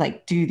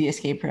like do the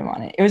escape room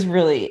on it. It was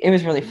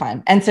really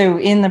fun. And so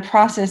in the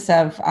process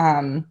of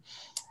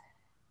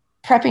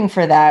prepping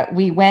for that,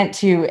 we went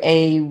to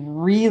a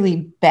really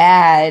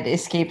bad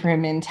escape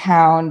room in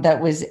town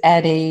that was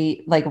at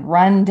a like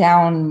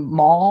rundown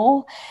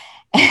mall.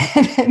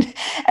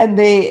 And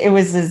it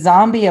was a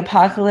zombie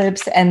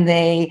apocalypse, and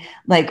they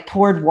like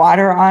poured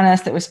water on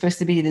us that was supposed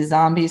to be the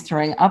zombies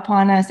throwing up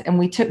on us. And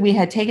we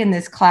had taken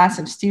this class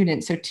of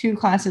students, so 2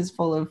 classes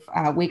full of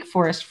Wake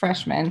Forest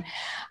freshmen,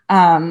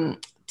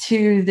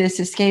 to this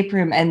escape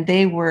room, and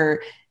they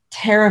were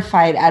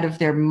terrified out of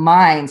their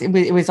minds.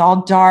 It was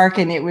all dark,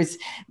 and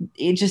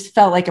it just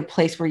felt like a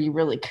place where you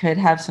really could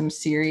have some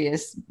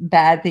serious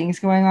bad things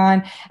going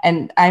on.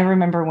 And I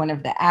remember one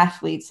of the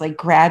athletes like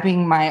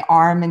grabbing my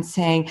arm and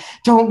saying,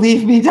 "Don't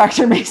leave me,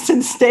 Dr.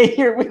 Mason, stay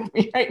here with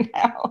me right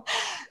now."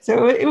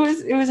 So it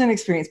was an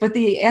experience, but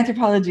the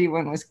anthropology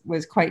one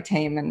was quite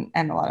tame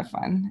and a lot of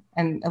fun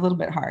and a little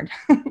bit hard.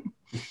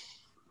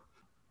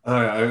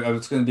 I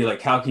was going to be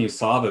like, how can you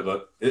solve it?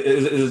 But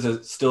is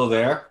it still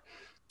there?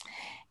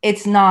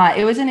 It's not.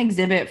 It was an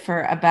exhibit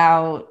for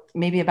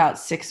maybe about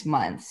 6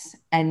 months.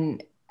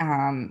 And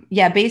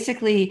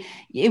basically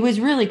it was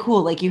really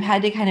cool. Like, you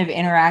had to kind of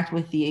interact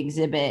with the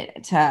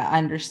exhibit to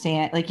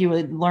understand, like you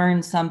would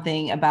learn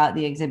something about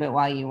the exhibit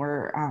while you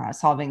were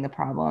solving the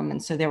problem.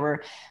 And so there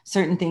were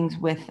certain things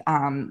with,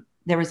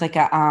 there was like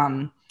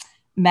a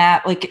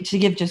map, like to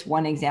give just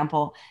one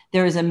example,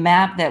 there was a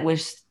map that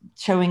was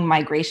showing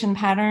migration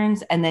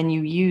patterns, and then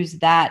you use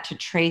that to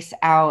trace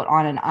out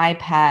on an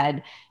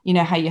iPad, you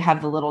know how you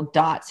have the little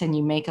dots and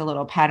you make a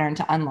little pattern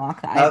to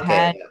unlock the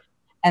iPad. Yeah.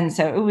 And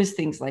so it was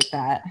things like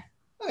that.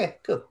 Okay,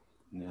 cool.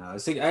 Yeah, I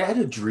was thinking, I had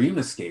a dream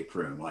escape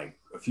room like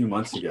a few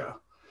months ago.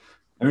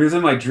 I mean, it was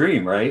in my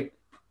dream, right? It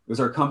was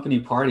our company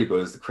party, but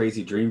it was the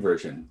crazy dream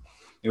version.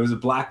 It was a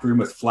black room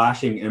with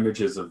flashing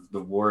images of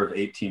the War of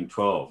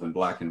 1812 in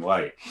black and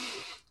white.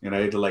 And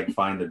I had to like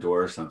find the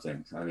door or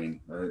something. I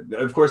mean,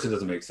 of course it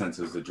doesn't make sense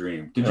as a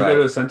dream. Did you go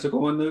to a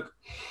Sensical one, Luke?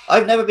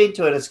 I've never been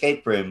to an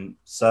escape room.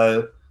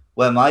 So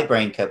where my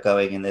brain kept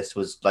going in this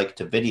was like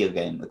to video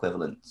game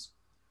equivalents.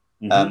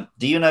 Mm-hmm.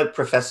 Do you know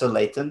Professor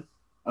Layton?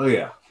 Oh,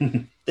 yeah.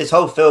 This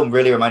whole film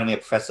really reminded me of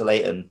Professor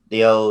Layton,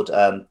 the old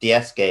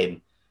DS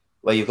game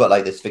where you've got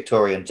like this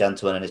Victorian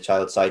gentleman and his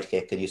child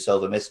sidekick and you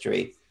solve a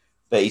mystery.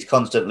 But he's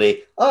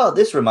constantly,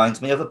 this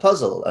reminds me of a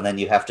puzzle. And then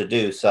you have to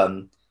do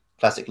some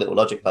classic little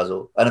logic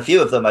puzzle. And a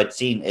few of them I'd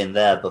seen in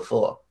there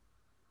before.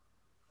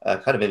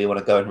 Kind of maybe want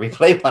to go and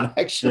replay one,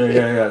 actually.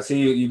 Yeah.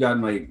 See, you got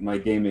my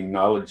gaming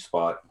knowledge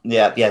spot.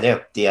 Yeah,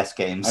 they're DS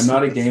games. I'm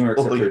not a gamer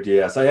except for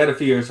DS. I had a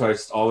few years where I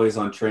was always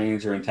on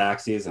trains or in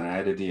taxis, and I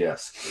had a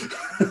DS.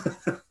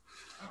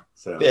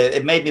 So yeah,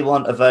 it made me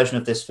want a version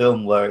of this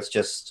film where it's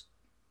just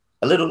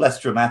a little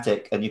less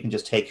dramatic and you can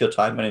just take your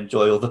time and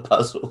enjoy all the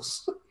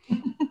puzzles.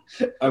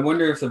 I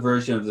wonder if the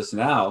version of this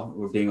now,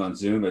 we're being on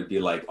Zoom, it'd be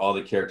like all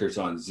the characters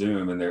on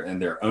Zoom and they're in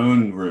their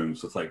own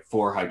rooms with like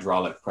 4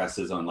 hydraulic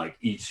presses on like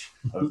each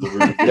of the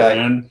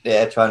rooms.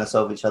 Yeah, trying to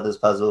solve each other's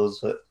puzzles.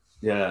 But...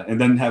 yeah, and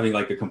then having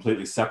like a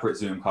completely separate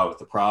Zoom call with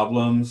the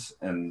problems,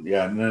 and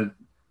then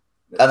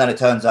it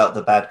turns out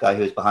the bad guy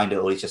who's behind it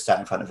all, he's just sat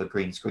in front of a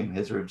green screen.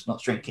 His room's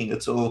not shrinking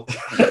at all.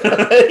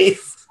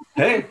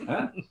 Hey,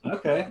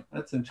 okay,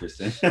 that's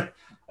interesting.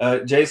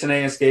 Jason,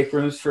 any escape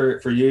rooms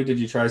for you? Did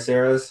you try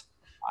Sarah's?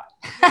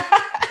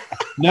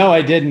 No,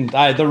 I didn't.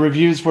 The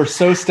reviews were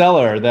so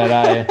stellar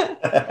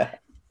that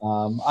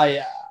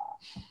I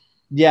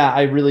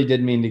really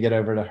did mean to get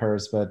over to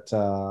hers, but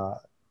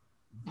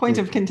point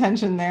of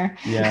contention there.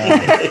 Yeah.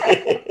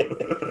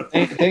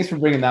 Thanks for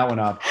bringing that one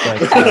up.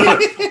 But,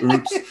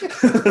 oops.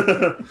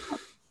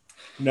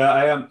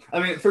 No, I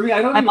mean, for me,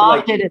 I don't. My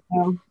mom did it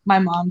though. My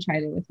mom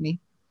tried it with me.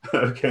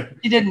 Okay.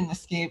 She didn't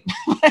escape.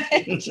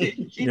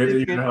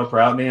 You're gonna help her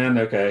out, man.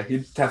 Okay,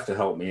 you'd have to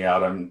help me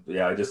out.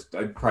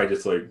 I'd probably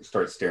just like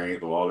start staring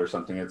at the wall or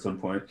something at some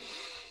point.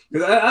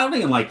 Because I don't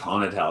even like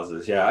haunted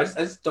houses. Yeah, I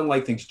just don't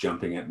like things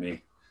jumping at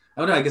me.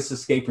 I don't know. I guess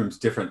escape room's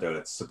different though.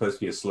 It's supposed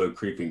to be a slow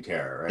creeping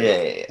terror,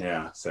 right?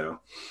 Yeah. So,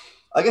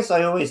 I guess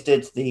I always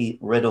did the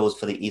riddles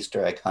for the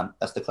Easter egg hunt.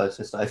 That's the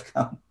closest I've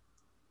come.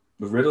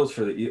 The riddles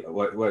for the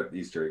what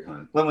Easter egg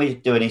hunt? When we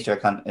do an Easter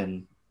egg hunt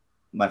in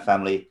my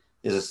family,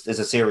 there's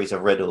a series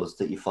of riddles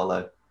that you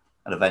follow,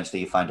 and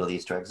eventually you find all the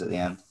Easter eggs at the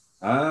end.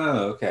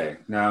 Oh, okay.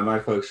 No, my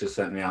folks just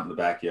sent me out in the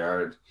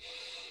backyard.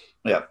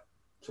 Yeah.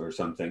 Or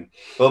something.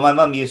 Well, my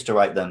mum used to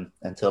write them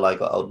until I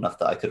got old enough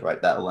that I could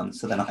write that one.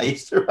 So then I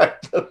used to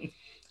write them.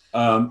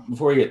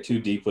 Before we get too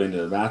deeply into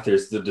the math,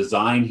 there's the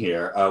design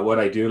here. What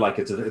I do like,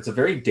 it's a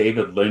very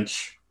David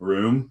Lynch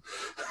room.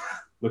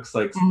 Looks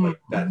like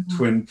that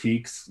Twin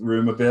Peaks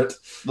room a bit.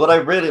 What I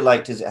really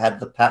liked is it had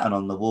the pattern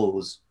on the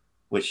walls,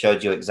 which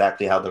showed you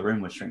exactly how the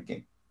room was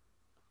shrinking.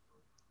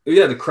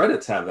 Yeah, the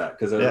credits have that,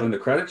 because when the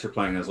credits are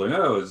playing, I was like,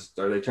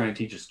 are they trying to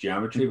teach us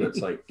geometry? But it's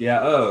like,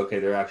 okay,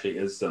 there actually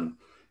is some,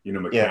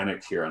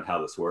 mechanics here on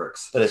how this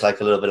works. But it's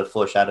like a little bit of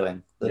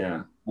foreshadowing.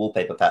 The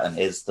wallpaper pattern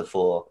is the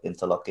 4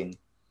 interlocking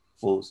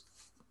walls.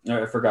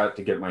 I forgot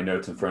to get my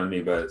notes in front of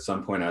me, but at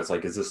some point I was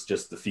like, is this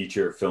just the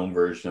feature film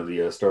version of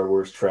the Star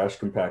Wars trash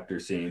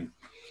compactor scene?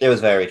 It was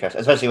very trash,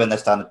 especially when they're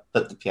starting to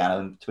put the piano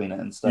in between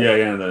it and stuff. Yeah,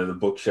 and the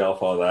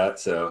bookshelf, all that.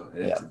 So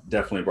it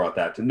definitely brought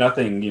that to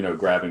nothing,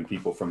 grabbing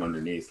people from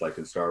underneath like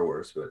in Star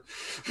Wars, but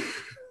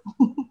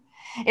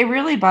it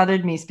really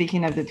bothered me,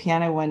 speaking of the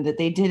piano one, that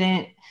they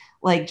didn't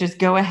like just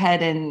go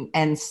ahead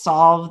and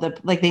solve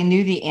they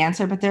knew the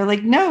answer, but they're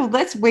like, no,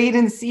 let's wait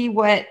and see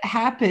what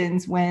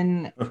happens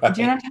when Right.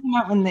 do you know what I'm talking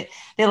about? When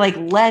they like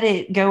let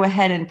it go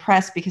ahead and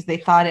press because they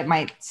thought it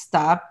might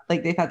stop,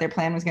 like they thought their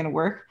plan was going to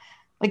work.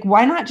 Like,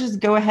 why not just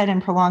go ahead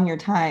and prolong your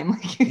time?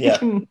 Like, you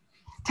can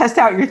test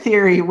out your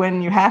theory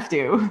when you have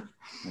to.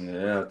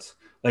 Yeah, it's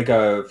like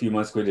a few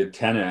months ago we did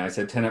Tenet. I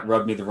said Tenet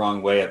rubbed me the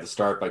wrong way at the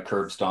start by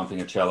curb stomping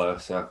a cello.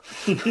 So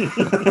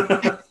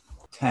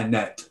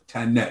Tenet.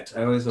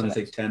 I always want to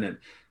say Tenet.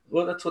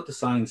 Well, that's what the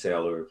signs say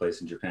all over the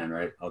place in Japan,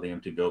 right? All the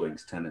empty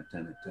buildings. Tenet.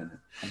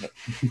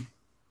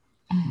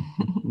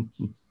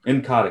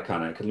 In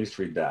katakana, I can at least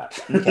read that.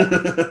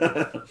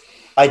 Okay.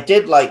 I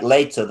did like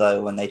later,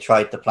 though, when they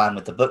tried to plan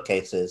with the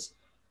bookcases,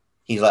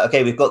 he's like,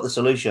 okay, we've got the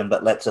solution,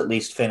 but let's at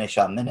least finish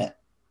our minute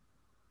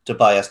to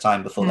buy us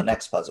time before the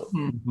next puzzle.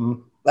 Mm-hmm.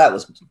 That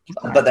was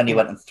fun. But then he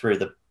went and threw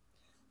the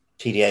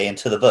PDA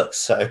into the books,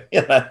 so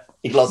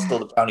he lost all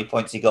the brownie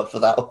points he got for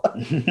that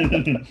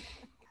one.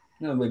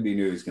 No, maybe he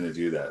knew he was going to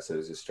do that, so he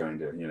was just trying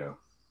to,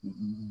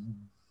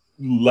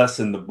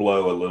 lessen the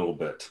blow a little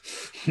bit.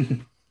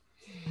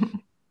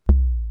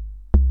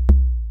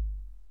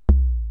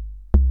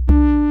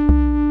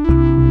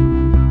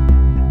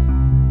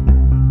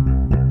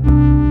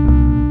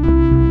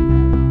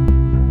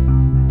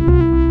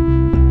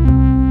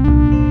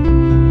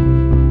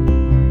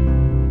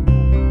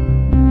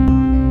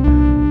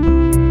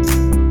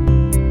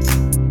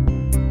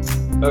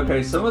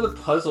 Okay, some of the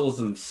puzzles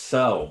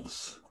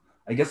themselves,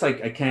 I guess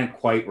I can't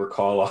quite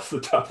recall off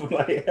the top of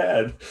my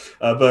head,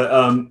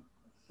 but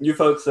you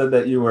folks said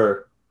that you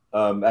were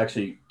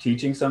actually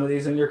teaching some of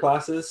these in your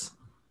classes.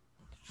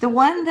 The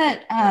one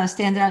that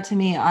stands out to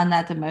me on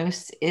that the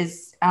most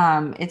is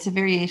it's a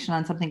variation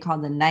on something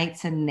called the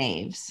Knights and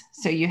Knaves.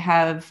 So you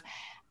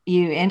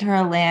enter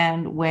a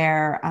land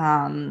where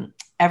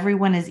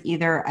everyone is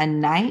either a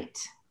knight,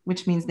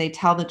 which means they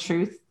tell the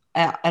truth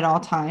at all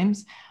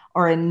times,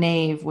 or a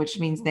knave, which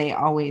means they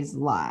always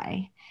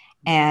lie.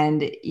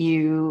 And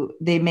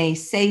they may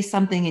say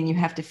something and you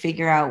have to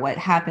figure out what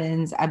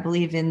happens. I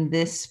believe in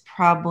this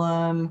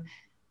problem,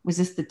 was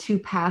this the two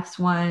paths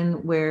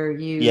one where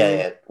you...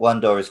 Yeah. One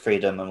door is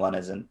freedom and one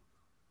isn't.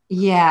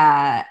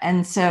 Yeah.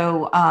 And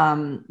so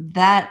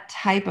that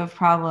type of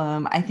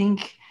problem, I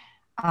think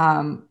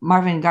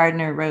Marvin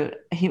Gardner wrote,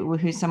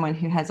 who's someone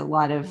who has a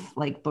lot of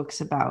like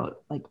books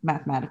about like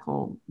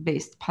mathematical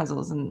based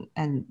puzzles and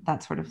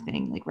that sort of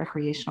thing, like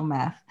recreational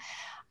math.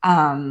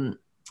 I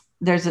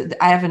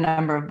have a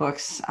number of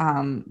books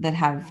that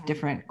have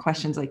different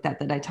questions like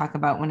that I talk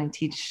about when I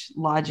teach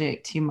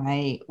logic to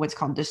my what's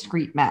called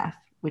discrete math,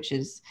 which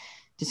is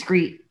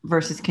discrete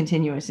versus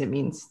continuous. It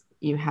means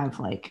you have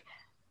like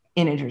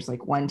integers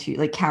like 1, 2,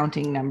 like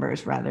counting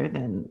numbers rather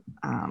than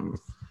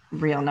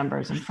real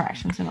numbers and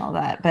fractions and all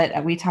that.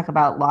 But we talk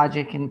about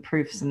logic and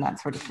proofs and that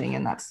sort of thing.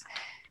 And that's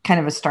kind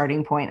of a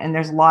starting point. And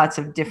there's lots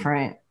of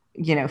different,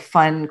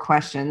 fun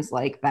questions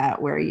like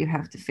that, where you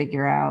have to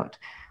figure out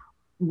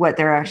what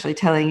they're actually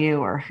telling you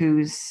or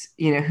who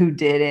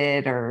did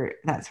it or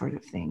that sort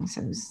of thing.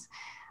 So it's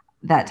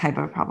that type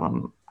of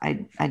problem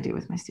I do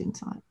with my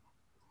students a lot.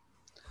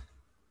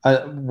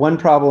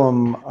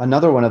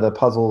 Another one of the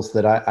puzzles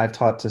that I've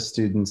taught to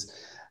students,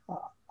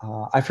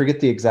 I forget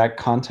the exact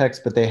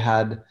context, but they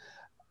had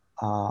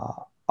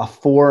a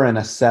 4 and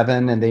a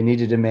 7, and they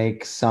needed to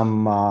make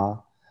some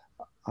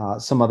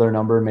other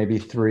number, maybe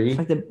 3.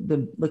 Like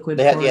the liquid.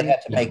 They had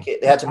to make it.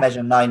 They had to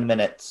measure 9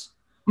 minutes.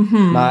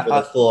 Mm-hmm. With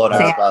a 4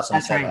 hourglass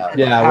and 7 hours.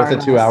 Yeah, with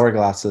the 2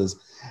 hourglasses.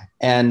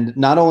 And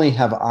not only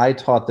have I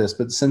taught this,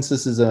 but since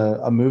this is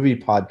a movie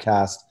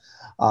podcast,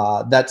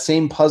 that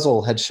same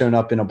puzzle had shown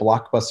up in a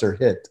blockbuster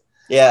hit.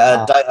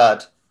 Yeah, Die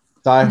Hard.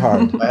 Die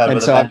Hard.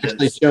 And so I've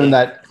actually shown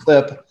that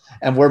clip.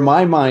 And where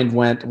my mind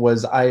went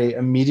was I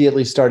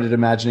immediately started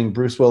imagining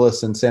Bruce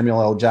Willis and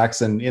Samuel L.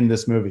 Jackson in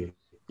this movie.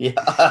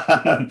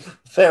 Yeah,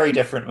 very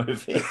different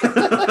movie.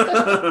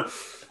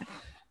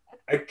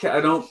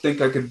 I don't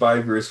think I could buy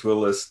Bruce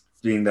Willis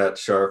being that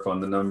sharp on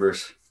the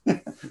numbers.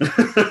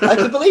 I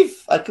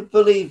could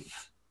believe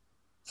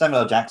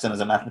Samuel L. Jackson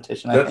as a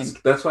mathematician.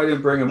 That's why I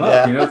didn't bring him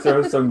up.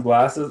 Throw some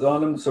glasses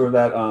on him, sort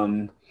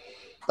of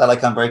that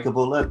like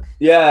unbreakable look.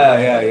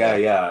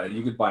 Yeah.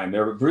 You could buy him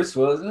there, but Bruce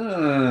Willis.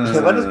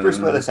 When has Bruce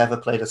Willis ever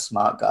played a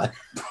smart guy?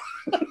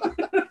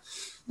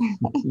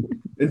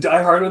 And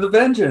Die Hard with a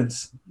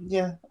Vengeance.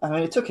 Yeah, I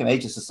mean, it took him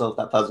ages to solve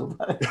that puzzle.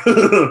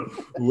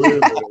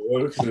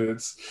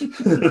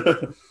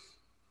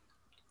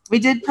 We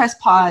did press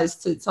pause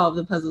to solve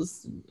the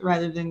puzzles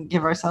rather than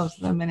give ourselves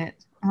the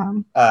minute.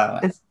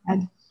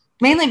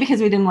 Mainly because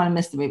we didn't want to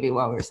miss the movie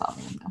while we were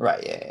solving them.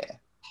 Right, yeah.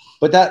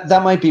 But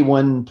that might be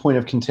one point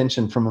of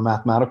contention from a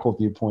mathematical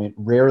viewpoint.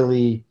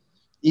 Rarely,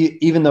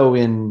 even though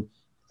in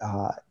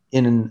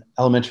an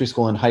elementary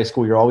school and high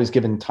school, you're always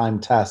given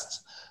timed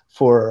tests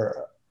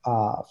for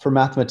for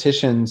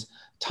mathematicians,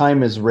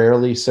 time is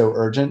rarely so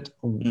urgent.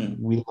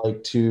 We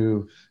like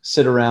to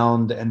sit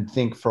around and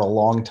think for a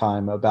long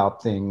time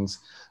about things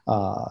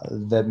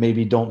that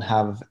maybe don't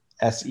have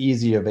as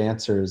easy of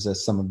answers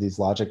as some of these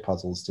logic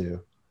puzzles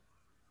do.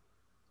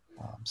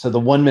 So the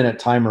 1 minute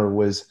timer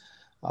was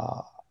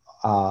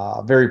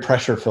very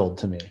pressure filled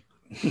to me.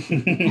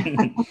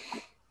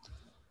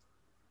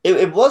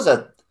 It was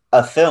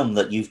a film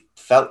that you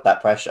felt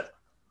that pressure.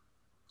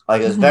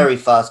 Like, it was very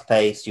fast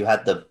paced. You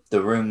had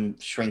the room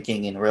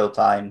shrinking in real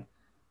time.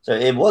 So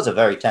it was a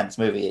very tense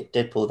movie. It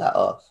did pull that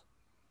off.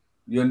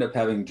 You end up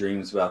having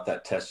dreams about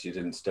that test you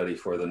didn't study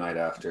for the night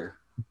after.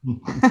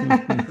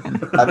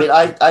 I mean,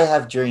 I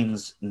have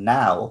dreams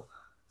now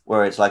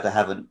where it's like I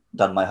haven't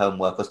done my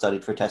homework or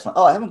studied for a test. I'm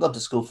like, oh, I haven't gone to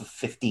school for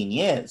 15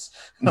 years.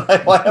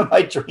 Like, why am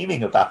I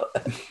dreaming about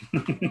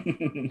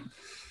it?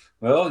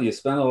 Well, you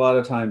spent a lot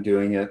of time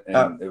doing it,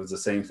 and it was the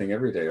same thing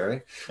every day,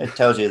 right? It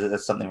tells you that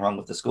there's something wrong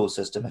with the school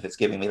system if it's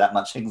giving me that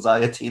much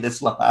anxiety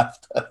this long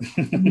after.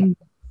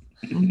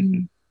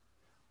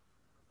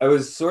 I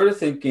was sort of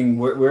thinking,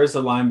 where's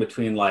the line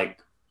between like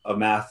a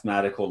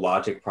mathematical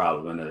logic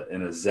problem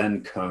and a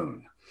Zen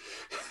koan?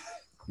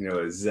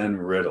 A Zen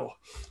riddle.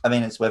 I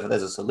mean, it's whether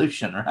there's a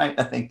solution, right?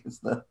 I think it's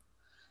the...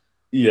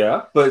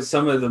 Yeah, but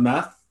some of the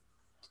math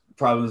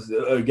problems,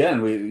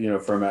 again,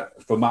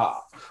 Fermat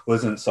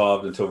wasn't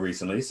solved until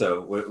recently.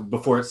 So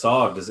before it's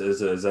solved, is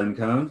a Zen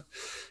koan.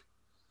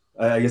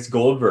 I guess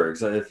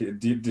Goldberg's.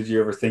 Did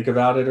you ever think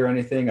about it or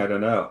anything? I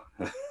don't know.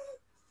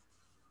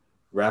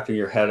 Wrapping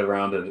your head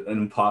around an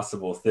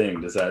impossible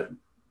thing, does that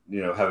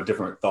have a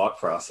different thought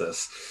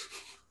process?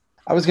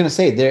 I was going to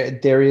say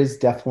there is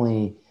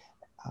definitely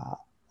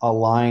a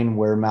line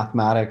where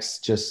mathematics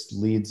just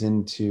leads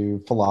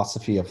into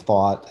philosophy of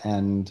thought,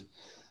 and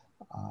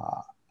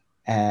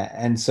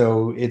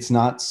so it's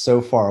not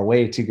so far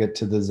away to get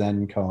to the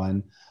Zen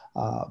koan,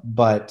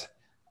 but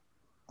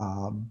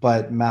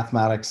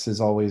mathematics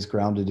is always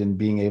grounded in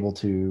being able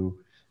to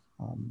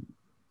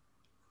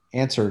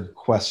answer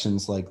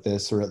questions like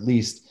this, or at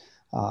least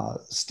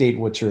state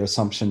what your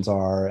assumptions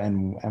are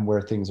and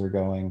where things are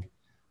going.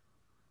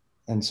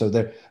 And so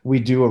we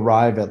do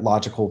arrive at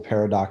logical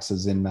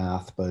paradoxes in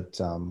math,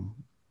 but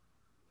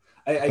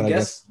I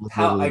guess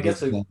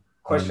the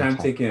question I'm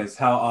thinking is,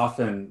 how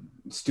often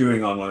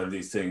stewing on one of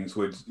these things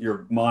would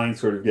your mind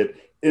sort of get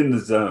in the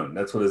zone?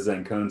 That's what a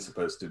Zen koan's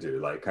supposed to do,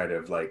 like kind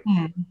of like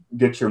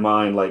get your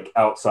mind like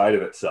outside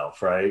of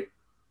itself, right?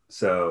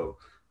 So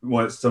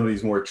once some of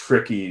these more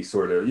tricky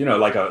sort of,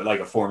 like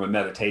a form of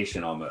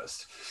meditation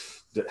almost,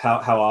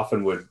 how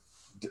often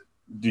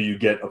do you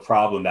get a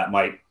problem that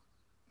might,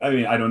 I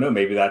mean, I don't know,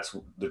 maybe that's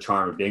the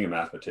charm of being a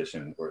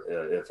mathematician, or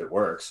if it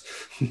works.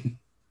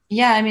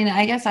 Yeah, I mean,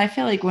 I guess I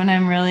feel like when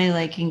I'm really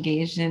like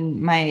engaged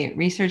in my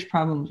research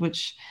problems,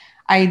 which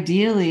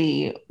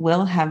ideally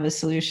will have a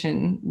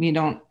solution, we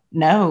don't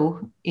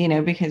know,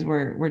 because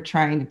we're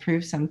trying to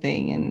prove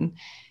something, and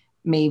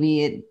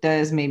maybe it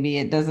does, maybe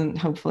it doesn't.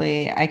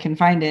 Hopefully I can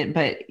find it.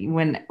 But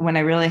when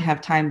I really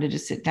have time to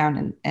just sit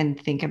down and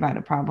think about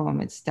a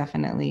problem, it's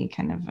definitely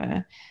kind of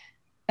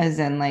a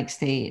Zen-like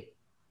state.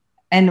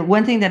 And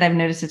one thing that I've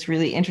noticed that's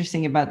really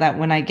interesting about that,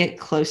 when I get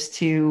close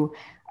to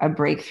a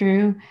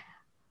breakthrough,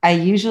 I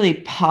usually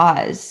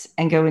pause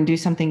and go and do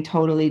something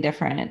totally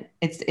different.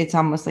 It's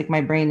almost like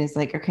my brain is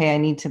like, okay, I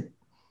need to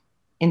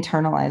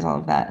internalize all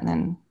of that, and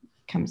then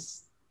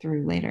comes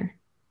through later.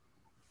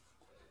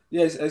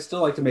 Yeah, I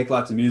still like to make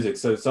lots of music.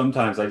 So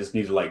sometimes I just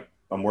need to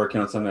I'm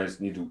working on something, I just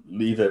need to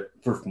leave it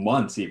for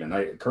months even.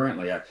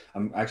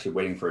 I'm actually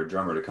waiting for a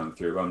drummer to come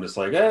through. But I'm just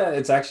like,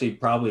 it's actually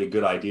probably a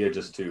good idea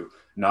just to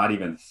not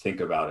even think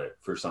about it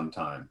for some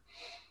time.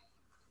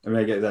 I mean,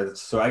 I get that.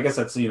 So I guess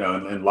that's,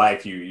 in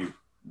life, you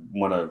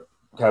want to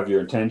have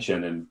your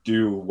intention and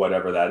do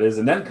whatever that is,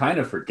 and then kind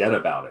of forget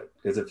about it.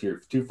 Because if you're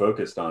too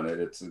focused on it,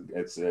 it's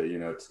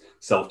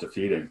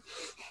self-defeating.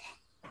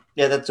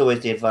 Yeah, that's always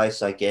the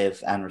advice I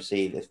give and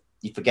receive. If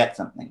you forget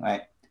something,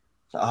 right?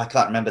 So, I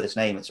can't remember this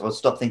name. Well,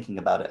 stop thinking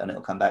about it and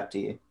it'll come back to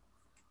you.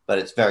 But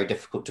it's very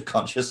difficult to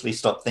consciously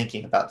stop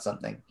thinking about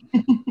something.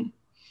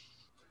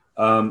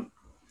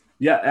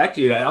 Yeah,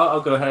 actually,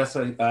 I'll go ahead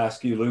and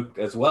ask you, Luke,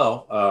 as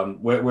well.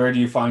 Where do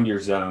you find your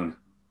zone?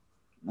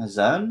 A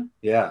zone?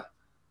 Yeah.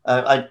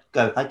 I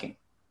go hiking.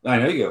 I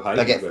know you go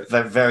hiking. I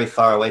get very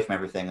far away from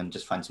everything and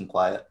just find some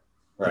quiet.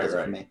 Right.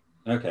 For me.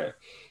 Okay.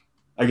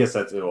 I guess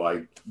I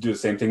do the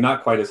same thing.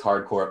 Not quite as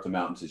hardcore up the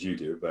mountains as you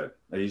do, but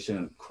I usually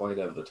don't quite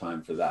have the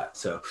time for that.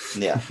 So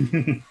yeah.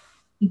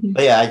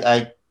 But yeah,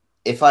 I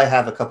if I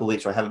have a couple of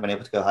weeks where I haven't been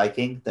able to go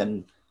hiking,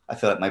 then I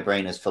feel like my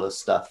brain is full of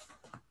stuff,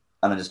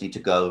 and I just need to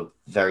go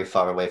very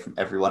far away from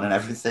everyone and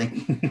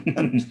everything,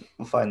 and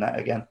we'll find that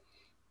again.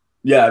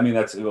 Yeah, I mean,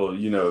 that's,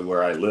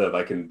 where I live,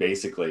 I can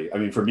basically,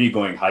 for me,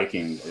 going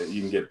hiking,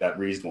 you can get that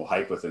reasonable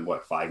hike within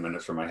 5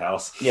 minutes from my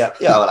house. Yeah.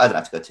 Well, I don't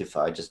have to go too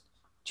far. I just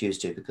choose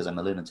to because I'm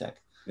a lunatic.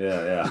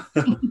 Yeah.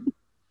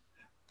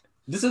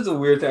 This is a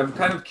weird thing. I'm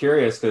kind of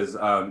curious because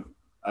I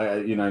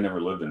never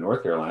lived in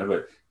North Carolina,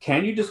 but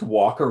can you just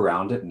walk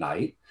around at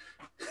night?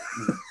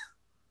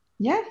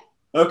 Yeah.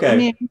 Okay. I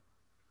mean,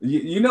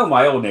 You know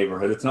my old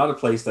neighborhood. It's not a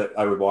place that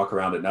I would walk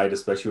around at night,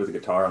 especially with a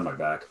guitar on my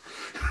back.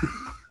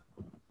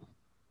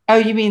 oh,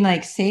 you mean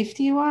like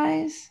safety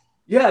wise?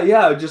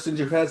 Yeah. Just in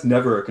Japan, it's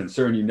never a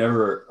concern. You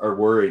never are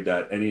worried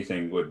that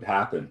anything would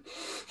happen.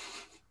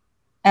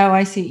 Oh,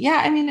 I see.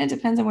 Yeah, I mean, it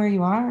depends on where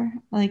you are.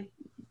 Like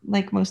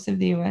most of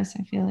the U.S.,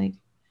 I feel like.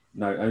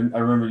 No, I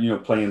remember,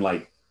 playing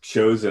like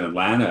shows in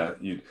Atlanta.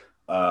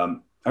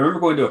 I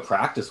remember going to a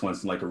practice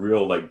once in like a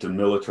real like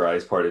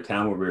demilitarized part of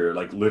town where we were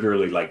like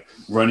literally like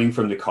running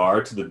from the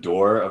car to the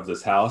door of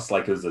this house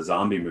like it was a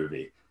zombie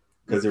movie,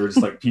 because there were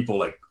just like people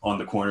like on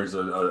the corners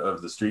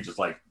of the street just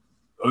like,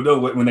 oh no,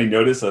 when they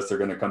notice us they're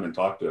going to come and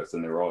talk to us,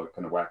 and they were all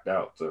kind of whacked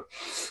out. So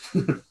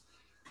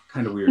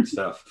kind of weird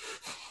stuff.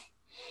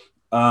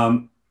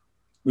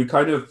 We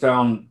kind of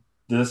found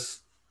this.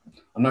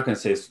 I'm not going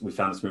to say we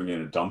found this movie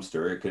in a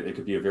dumpster. It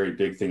could be a very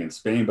big thing in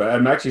Spain, but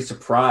I'm actually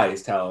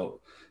surprised how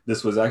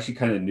this was actually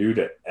kind of new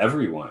to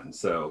everyone.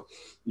 So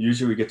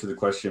usually we get to the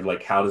question of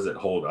like, how does it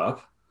hold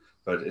up?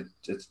 But it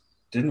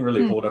didn't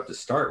really hold up to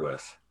start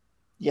with.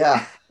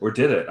 Yeah. Or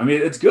did it? I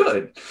mean, it's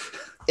good.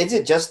 Is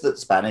it just that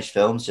Spanish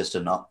films just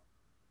are not,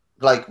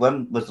 like,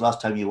 when was the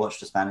last time you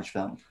watched a Spanish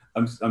film?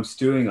 I'm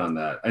stewing on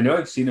that. I know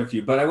I've seen a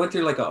few, but I went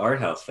through like an art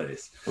house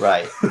phase.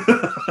 Right.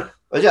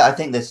 Well, yeah, I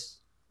think this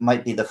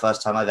might be the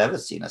first time I've ever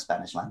seen a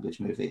Spanish language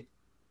movie.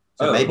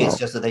 So maybe it's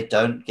just that they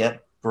don't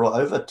get brought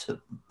over to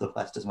the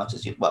West as much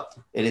as well,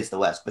 it is the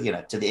West, but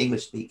to the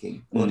English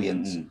speaking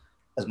audience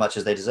as much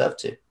as they deserve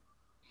to.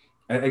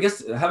 I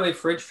guess, how many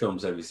French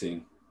films have you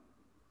seen?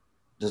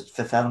 Does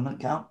Fifth Element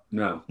count?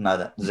 No.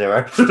 That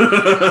zero.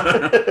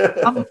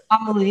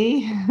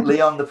 Amelie.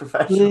 Leon the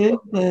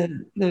Professional.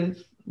 The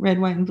Red,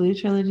 White, and Blue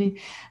trilogy.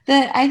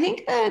 I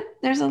think that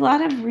there's a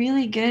lot of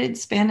really good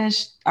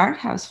Spanish art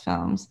house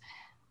films.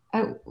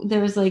 There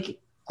was like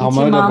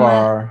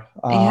Almodovar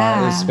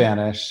yeah. is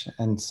Spanish,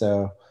 and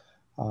so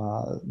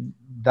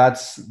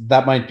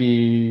that might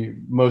be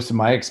most of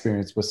my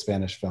experience with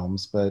Spanish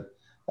films. But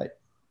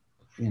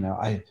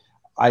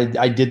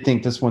I did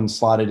think this one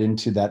slotted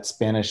into that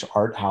Spanish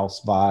art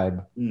house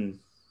vibe.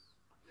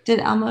 Did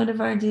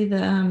Almodovar do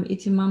the Y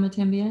Tu Mama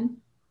Tambien?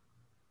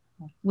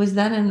 Was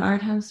that an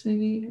art house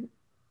movie?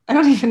 I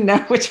don't even know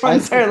which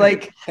ones are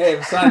like. Hey,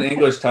 if it's not an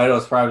English title,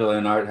 it's probably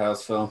an art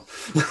house film.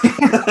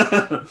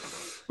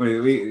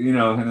 we in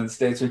the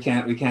States we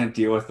can't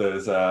deal with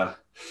those. I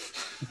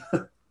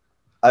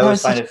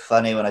always find it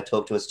funny when I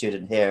talk to a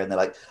student here and they're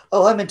like,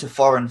 "Oh, I'm into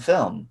foreign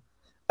film,"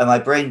 and my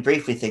brain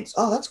briefly thinks,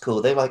 "Oh, that's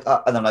cool." They like,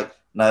 and I'm like,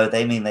 "No,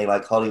 they mean they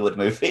like Hollywood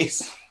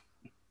movies."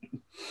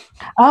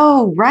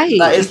 Oh, right.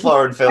 That is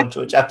foreign film to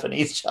a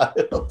Japanese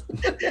child.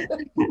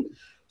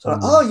 So,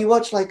 oh, you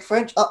watch like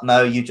French? Oh,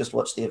 no, you just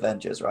watch the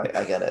Avengers, right?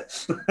 I get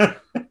it.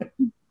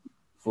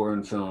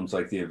 Foreign films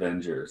like the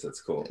Avengers.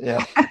 That's cool.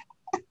 Yeah.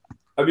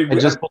 I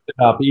just looked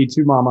it up. Y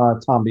Tu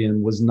Mama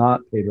Tambien was not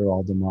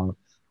Pedro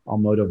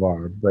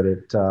Almodovar, but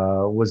it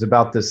was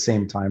about the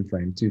same time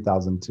frame,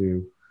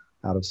 2002,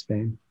 out of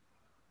Spain.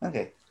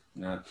 Okay.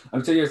 Yeah,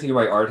 I'm still thinking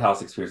about art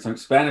house experience. I'm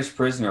Spanish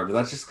Prisoner, but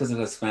that's just because it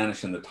has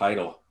Spanish in the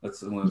title.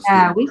 That's the one.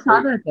 Yeah, we saw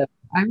that though.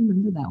 I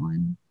remember that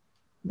one.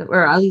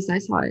 Or at least I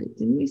saw it.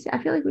 Didn't we see? I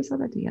feel like we saw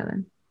that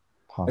together.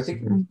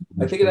 Possibly.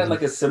 I think it had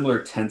like a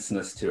similar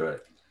tenseness to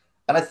it.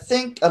 And I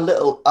think a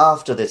little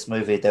after this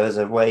movie, there was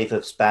a wave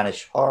of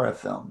Spanish horror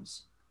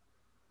films.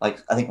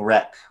 Like, I think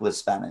Rec was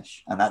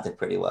Spanish, and that did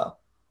pretty well.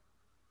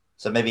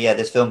 So maybe,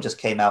 this film just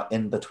came out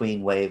in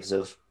between waves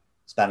of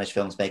Spanish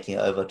films making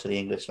it over to the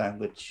English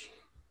language.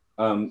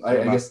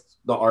 I guess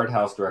the art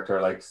house director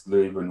likes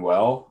Louis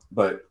Buñuel,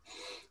 but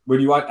when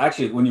you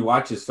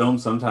watch his film,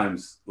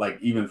 sometimes, like,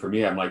 even for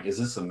me, I'm like, is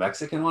this a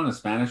Mexican one, a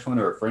Spanish one,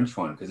 or a French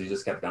one? Because he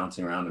just kept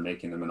bouncing around and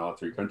making them in all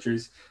three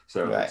countries.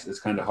 So right. it's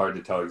kind of hard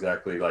to tell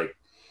exactly, like.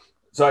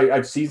 So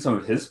I've seen some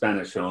of his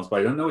Spanish films,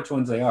 but I don't know which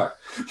ones they are.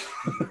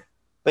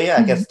 But yeah,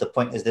 I guess the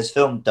point is this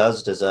film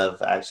does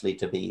deserve actually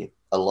to be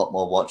a lot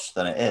more watched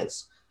than it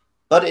is.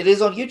 But it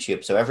is on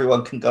YouTube, so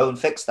everyone can go and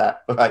fix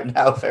that right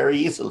now very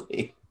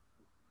easily.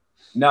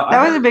 No,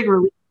 that was a big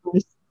relief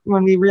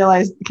when we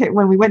realized,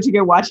 when we went to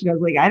go watch it, I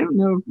was like, I don't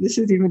know if this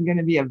is even going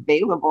to be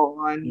available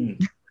on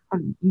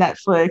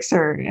Netflix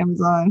or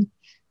Amazon.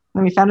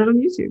 And we found it on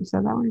YouTube,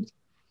 so that worked.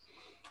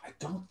 I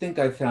don't think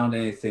I found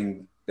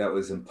anything that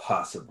was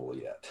impossible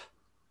yet.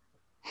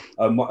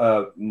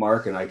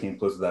 Mark and I came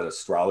close to that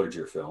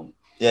astrologer film.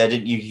 Yeah,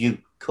 did you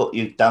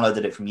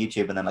downloaded it from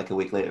YouTube and then like a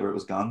week later it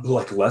was gone?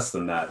 Like less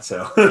than that,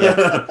 so.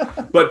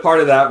 Yeah. But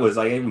part of that was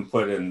I even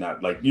put in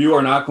that, like, you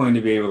are not going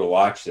to be able to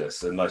watch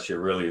this unless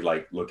you're really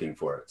like looking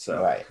for it.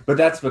 So, right. But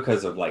that's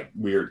because of like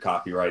weird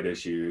copyright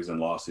issues and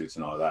lawsuits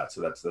and all that.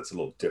 So that's a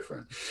little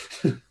different.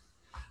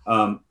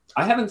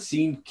 I haven't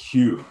seen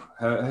Cube.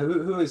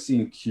 Who has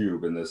seen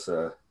Cube in this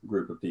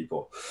group of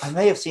people? I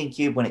may have seen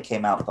Cube when it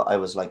came out, but I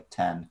was like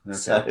 10, okay.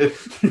 So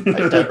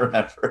I don't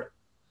remember.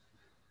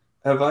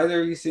 Have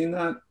either of you seen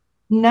that?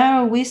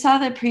 No, we saw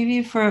the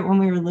preview for it when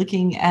we were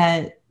looking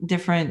at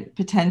different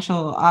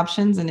potential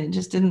options, and it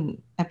just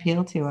didn't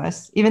appeal to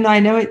us. Even though I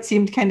know it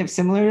seemed kind of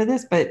similar to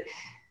this, but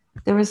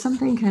There was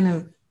something kind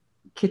of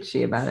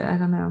kitschy about it. I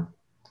don't know.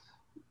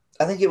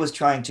 I think it was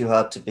trying too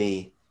hard to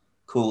be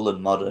cool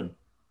and modern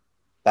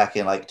back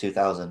in like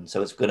 2000.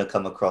 So it's going to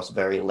come across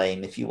very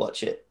lame if you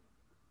watch it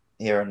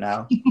here and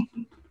now.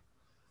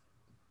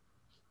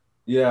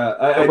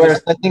 Yeah,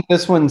 Whereas I think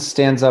this one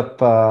stands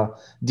up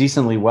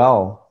decently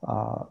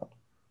well.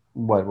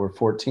 We're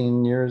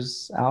 14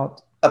 years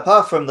out?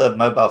 Apart from the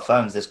mobile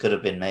phones, this could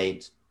have been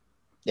made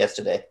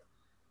yesterday.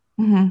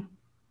 Mm-hmm.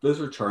 Those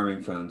were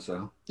charming phones,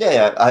 though.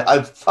 Yeah.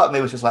 I thought maybe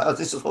it was just like, oh,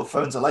 this is what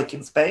phones are like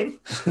in Spain.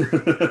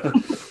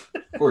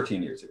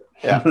 14 years ago.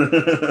 Yeah.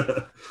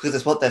 Because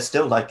it's what they're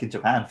still like in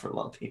Japan for a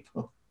lot of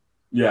people.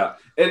 Yeah.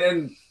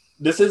 And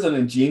this is an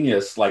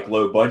ingenious, like,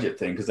 low budget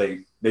thing because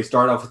they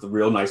start off with a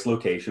real nice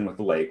location with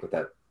the lake with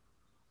that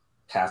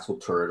castle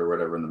turret or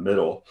whatever in the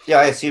middle. Yeah,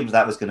 I assumed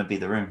that was going to be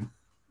the room.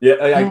 Yeah,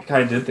 I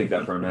kind of did think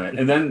that for a minute.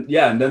 And then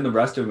the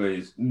rest of it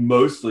is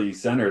mostly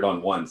centered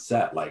on one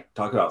set. Like,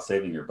 talk about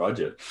saving your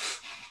budget.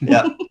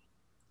 Yeah.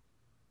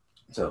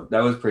 So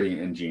that was pretty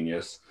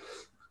ingenious.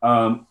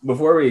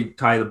 Before we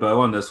tie the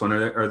bow on this one,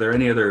 are there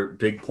any other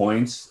big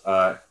points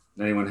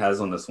anyone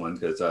has on this one?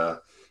 Because,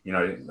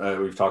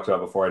 we've talked about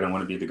before, I don't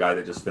want to be the guy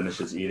that just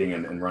finishes eating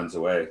and runs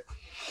away.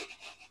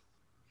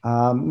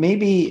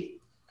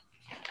 Maybe.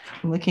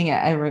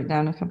 I wrote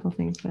down a couple of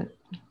things, but.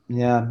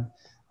 Yeah.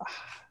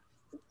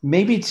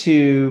 Maybe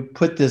to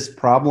put this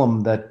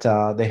problem that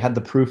they had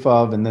the proof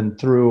of and then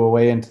threw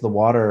away into the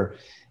water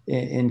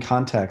in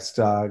context,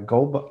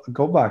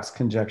 Goldbach's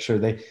conjecture,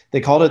 they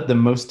called it the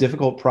most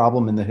difficult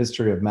problem in the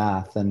history of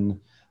math. And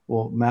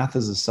well, math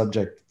is a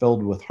subject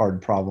filled with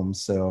hard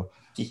problems. So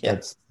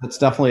that's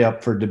definitely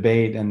up for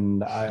debate.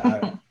 And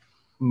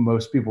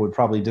most people would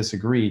probably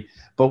disagree.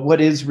 But what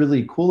is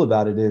really cool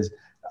about it is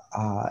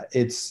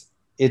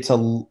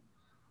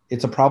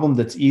it's a problem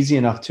that's easy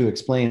enough to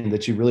explain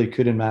that you really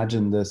could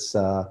imagine this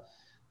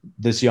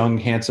young,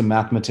 handsome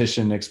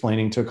mathematician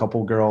explaining to a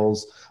couple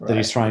girls that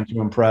he's trying to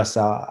impress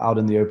out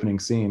in the opening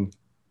scene.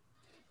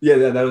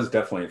 Yeah, that was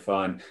definitely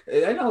fun.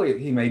 I know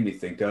he made me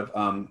think of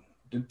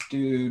the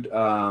dude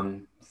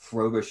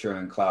Frobisher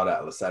and Cloud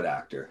Atlas, that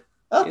actor.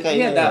 Okay, he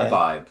had that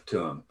vibe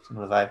to him.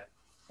 Similar vibe.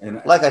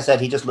 And like I said,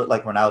 he just looked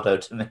like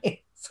Ronaldo to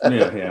me. So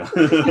yeah.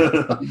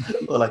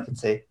 all I can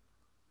see.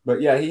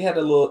 But yeah, he had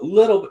a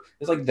little.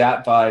 It's like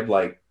that vibe,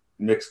 like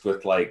mixed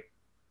with like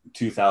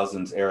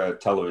 2000s era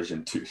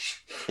television touche.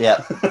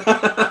 Yeah.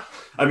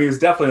 I mean, it was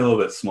definitely a little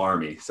bit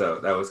smarmy, so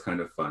that was kind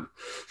of fun.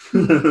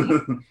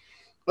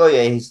 Well,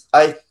 yeah,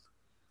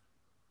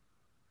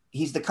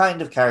 he's the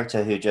kind of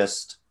character who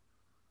just,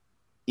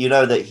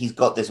 that he's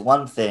got this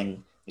one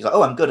thing. He's like,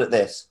 oh, I'm good at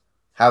this.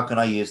 How can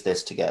I use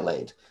this to get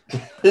laid?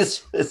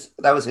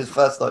 That was his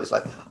first thought. He's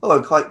like, oh,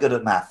 I'm quite good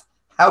at math.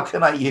 How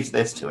can I use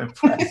this to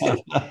impress?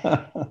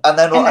 And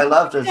then what I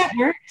loved is that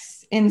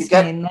works in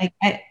Spain.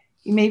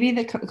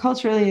 Maybe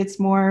culturally it's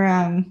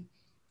more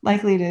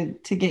likely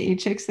to get you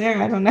chicks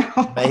there. I don't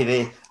know.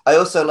 Maybe. I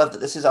also love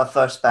that this is our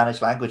first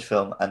Spanish language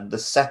film, and the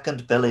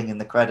second billing in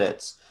the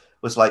credits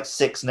was like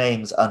 6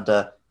 names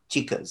under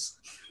chicas.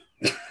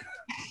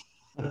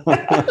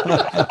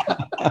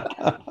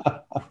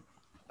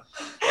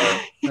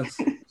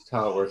 That's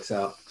how it works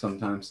out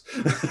sometimes.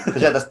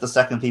 Yeah, that's the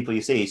second people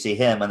you see. You see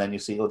him, and then you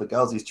see all the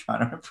girls he's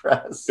trying to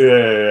impress.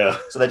 Yeah.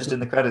 So they're just in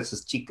the credits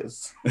as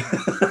chicas.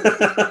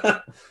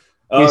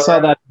 You saw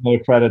that in the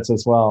credits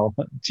as well.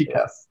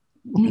 Chicas.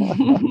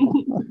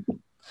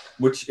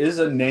 Which is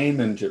a name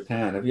in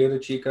Japan. Have you had a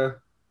chica?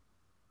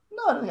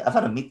 No, I don't think. I've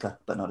had a Mika,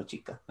 but not a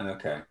chica.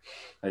 Okay.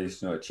 I used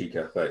to know a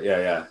chica, but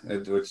yeah.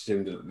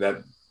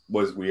 That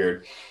was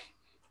weird.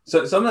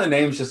 So some of the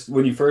names, just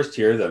when you first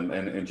hear them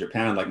in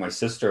Japan, like my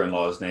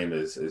sister-in-law's name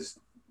is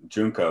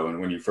Junko, and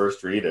when you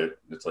first read it,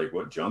 it's like,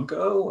 what,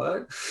 Junko?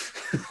 What?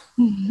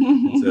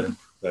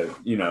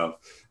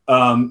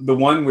 The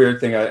one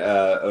weird thing,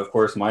 of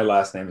course, my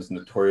last name is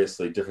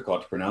notoriously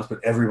difficult to pronounce, but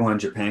everyone in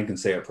Japan can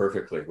say it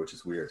perfectly, which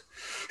is weird.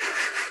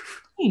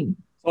 It's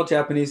all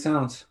Japanese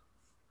sounds.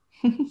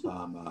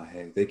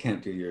 Hey, they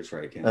can't do yours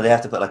right, can No, they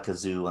have to put like a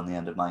zoo on the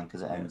end of mine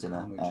because it ends in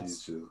a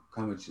S.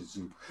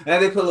 Kamachizu.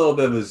 And they put a little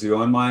bit of a zoo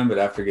on mine, but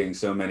after getting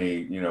so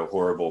many,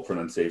 horrible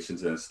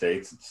pronunciations in the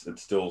States,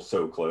 it's still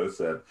so close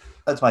that...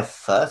 That's my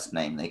first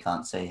name they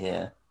can't say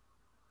here.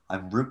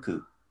 I'm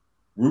Ruku.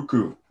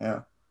 Ruku.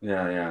 Yeah.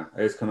 Yeah.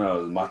 I just come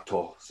out as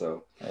Mato,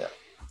 so... Yeah.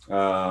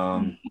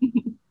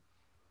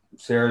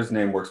 Sarah's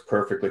name works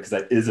perfectly because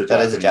that is a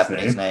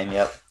Japanese name.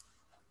 Yep.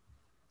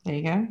 There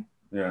you go.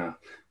 Yeah.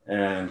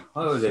 And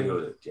they go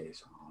to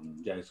Jason.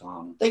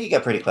 They could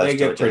get pretty close. They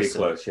get pretty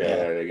close.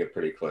 Yeah, they get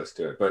pretty close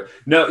to it. But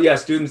no, yeah,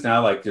 students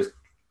now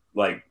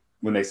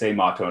when they say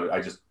Mato,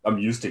 I'm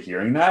used to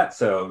hearing that.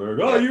 So they're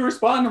like, "Oh, you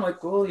respond." I'm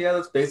like, "Well, yeah,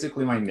 that's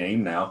basically my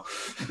name now."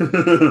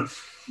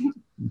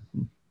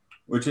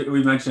 Which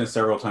we mentioned it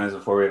several times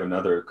before. We have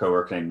another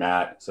coworker named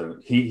Matt, so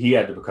he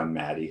had to become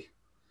Matty.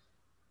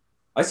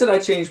 I said I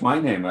changed my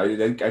name. I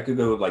could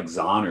go with like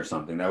Zahn or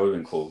something. That would have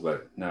been cool,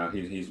 but no,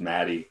 he's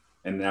Matty.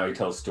 and now he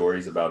tells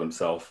stories about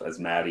himself as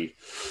Matty.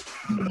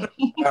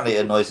 Apparently,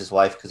 it annoys his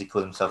wife because he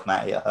calls himself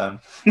Matty at home.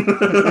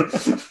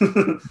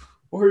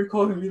 Why are you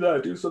calling me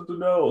that? Do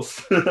something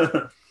else.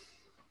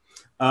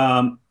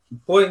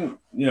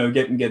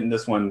 Getting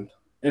this one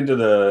into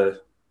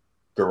the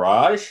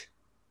garage,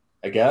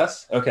 I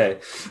guess. Okay.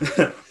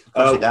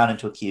 Crush it down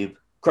into a cube.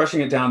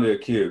 Crushing it down to a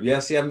cube. Yeah,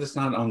 see, I'm just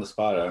not on the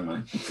spot, am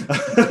I?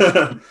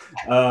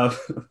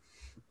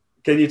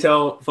 Can you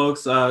tell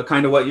folks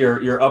kind of what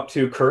you're up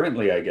to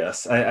currently, I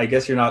guess? I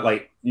guess you're not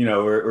like,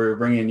 we're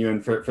bringing you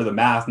in for the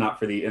math, not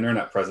for the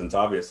internet presence,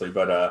 obviously.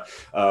 But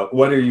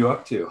what are you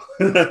up to?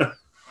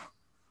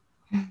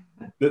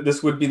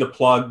 This would be the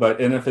plug,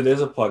 and if it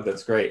is a plug,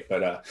 that's great.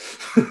 But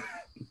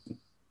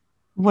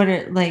what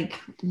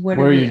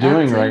are you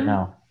doing right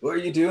now? What are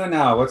you doing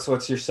now?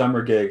 What's your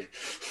summer gig?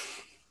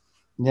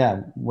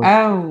 Yeah. You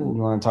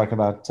want to talk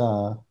about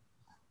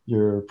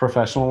your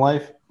professional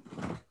life?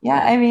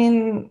 Yeah, I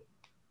mean,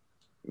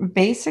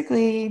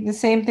 basically the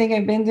same thing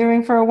I've been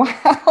doing for a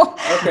while.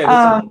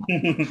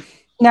 Okay.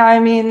 No,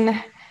 I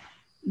mean,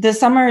 the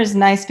summer is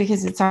nice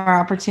because it's our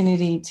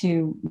opportunity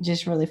to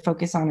just really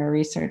focus on our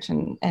research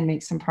and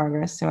make some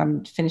progress. So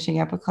I'm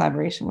finishing up a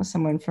collaboration with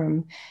someone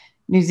from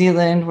New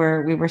Zealand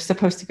where we were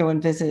supposed to go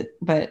and visit,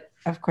 but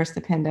of course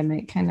the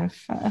pandemic kind of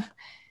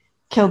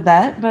killed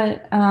that.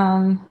 But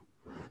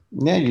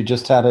yeah, you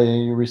just had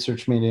a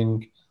research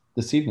meeting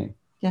this evening.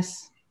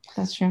 Yes,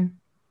 that's true.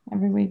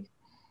 Every week.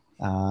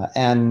 So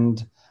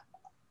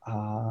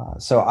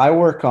I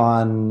work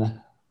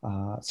on,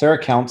 Sarah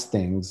counts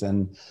things,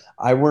 and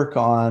I work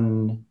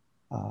on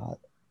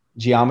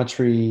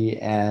geometry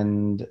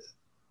and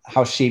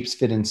how shapes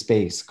fit in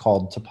space,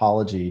 called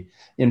topology.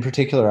 In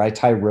particular, I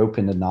tie rope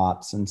into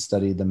knots and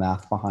study the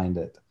math behind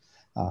it.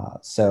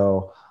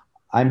 So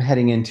I'm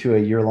heading into a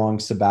year-long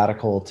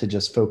sabbatical to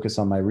just focus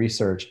on my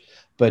research.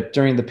 But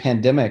during the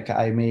pandemic,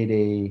 I made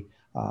a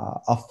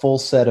full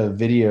set of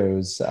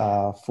videos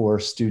for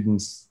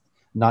students,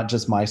 not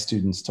just my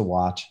students, to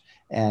watch.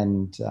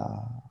 And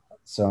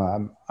so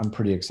I'm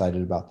pretty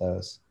excited about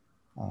those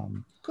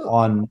Cool.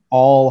 on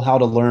all how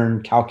to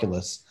learn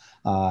calculus.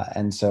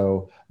 And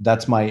so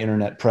that's my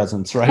internet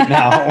presence right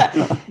now.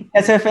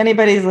 Yeah, so if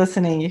anybody's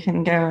listening, you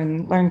can go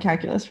and learn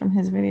calculus from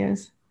his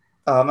videos.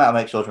 Oh, I'll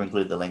make sure to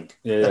include the link.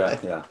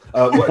 Yeah.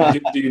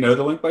 Do you know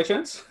the link by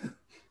chance?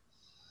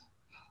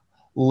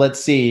 Let's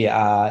see.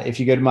 If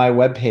you go to my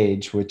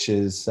webpage, which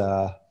is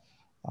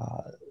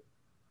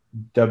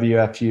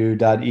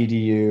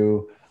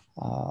wfu.edu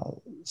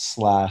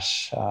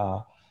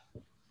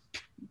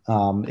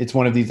 / it's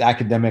one of these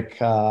academic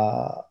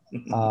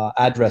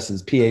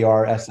addresses,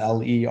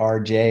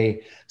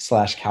 PARSLERJ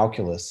 /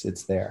 calculus.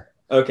 It's there.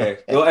 Okay.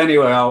 Well,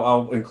 anyway,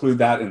 I'll include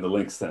that in the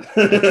links then.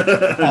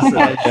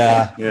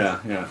 Yeah.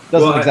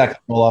 Doesn't exactly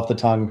roll off the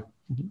tongue.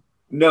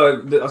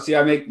 No, see,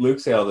 I make Luke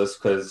say all this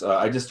because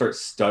I just start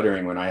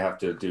stuttering when I have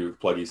to do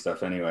pluggy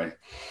stuff anyway.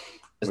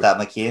 Is that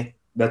my cue?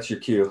 That's your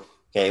cue.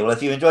 Okay, well,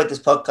 if you enjoyed this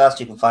podcast,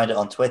 you can find it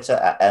on Twitter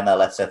at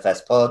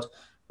MLSFSPod.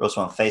 We're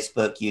also on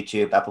Facebook,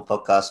 YouTube, Apple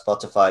Podcasts,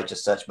 Spotify.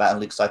 Just search Matt and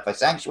Luke Sci-Fi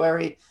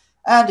Sanctuary.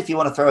 And if you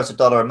want to throw us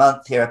 $1 a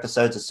month, hear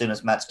episodes as soon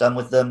as Matt's done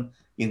with them,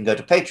 you can go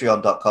to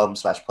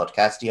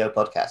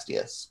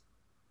patreon.com/podcastio.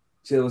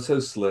 See, it was so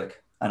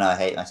slick. I know, I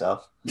hate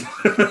myself.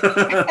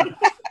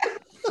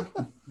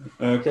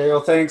 Okay,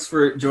 well, thanks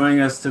for joining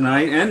us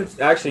tonight. And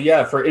actually,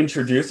 for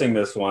introducing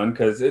this one,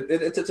 because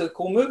it's a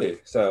cool movie.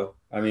 So,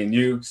 I mean,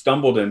 you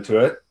stumbled into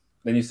it,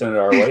 then you sent it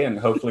our way, and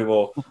hopefully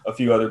a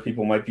few other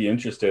people might be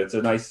interested. It's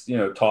a nice,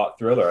 taut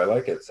thriller. I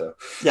like it. So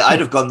yeah, I'd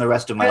have gone the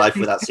rest of my life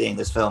without seeing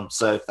this film.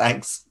 So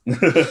thanks.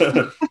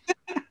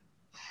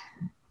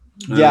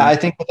 Yeah, I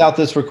think without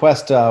this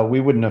request, we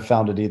wouldn't have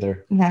found it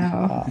either.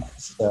 No.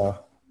 So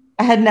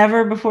I had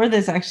never before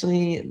this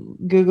actually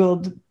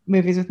Googled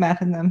movies with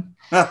math in them.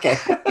 Okay.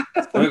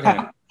 Okay.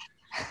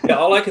 Yeah,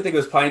 all I could think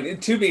was Pi.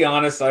 And to be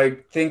honest, I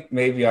think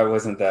maybe I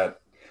wasn't that.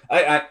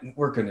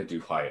 We're going to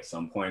do Pi at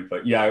some point,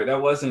 but yeah,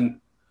 that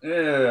wasn't.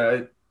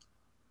 I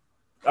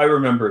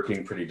remember it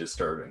being pretty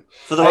disturbing.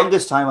 For the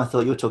longest time, I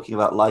thought you were talking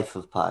about Life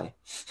of Pi.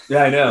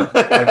 Yeah, I know.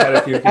 I've had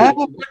a few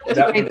people. That's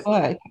a great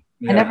book.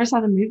 Yeah. I never saw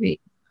the movie.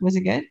 Was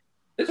it good?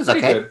 It was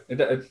Okay.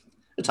 good.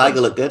 The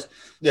tiger looked good.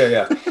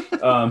 Yeah.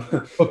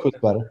 book was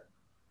better.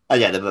 Oh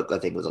yeah, the book I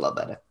think was a lot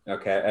better.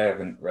 Okay, I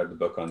haven't read the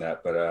book on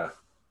that, but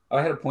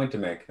I had a point to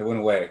make. It went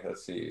away.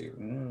 Let's see.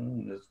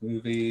 This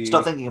movie.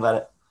 Stop thinking about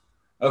it.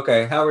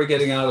 Okay, how are we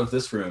getting out of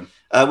this room?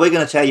 We're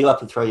going to tear you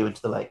up and throw you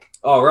into the lake.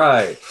 All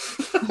right.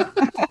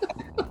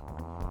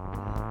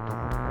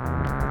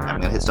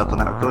 I'm going to hit stop on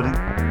that recording.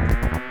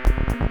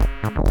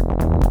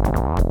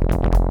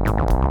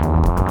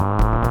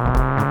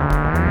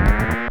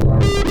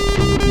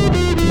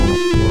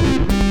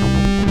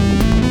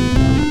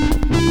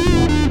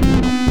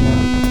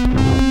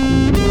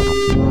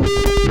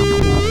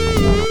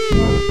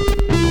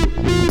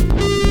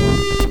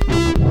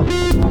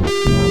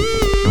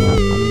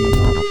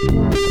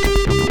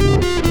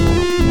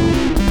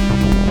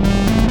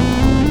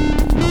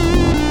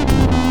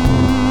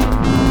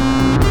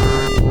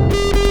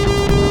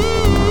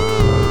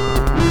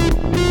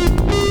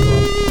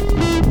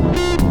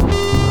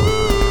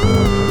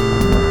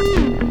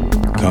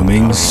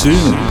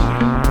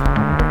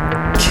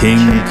 King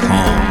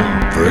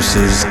Kong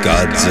versus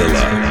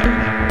Godzilla.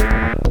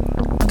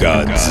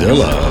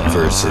 Godzilla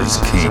versus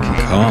King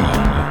Kong.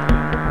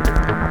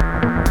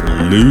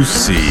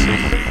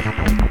 Lucy.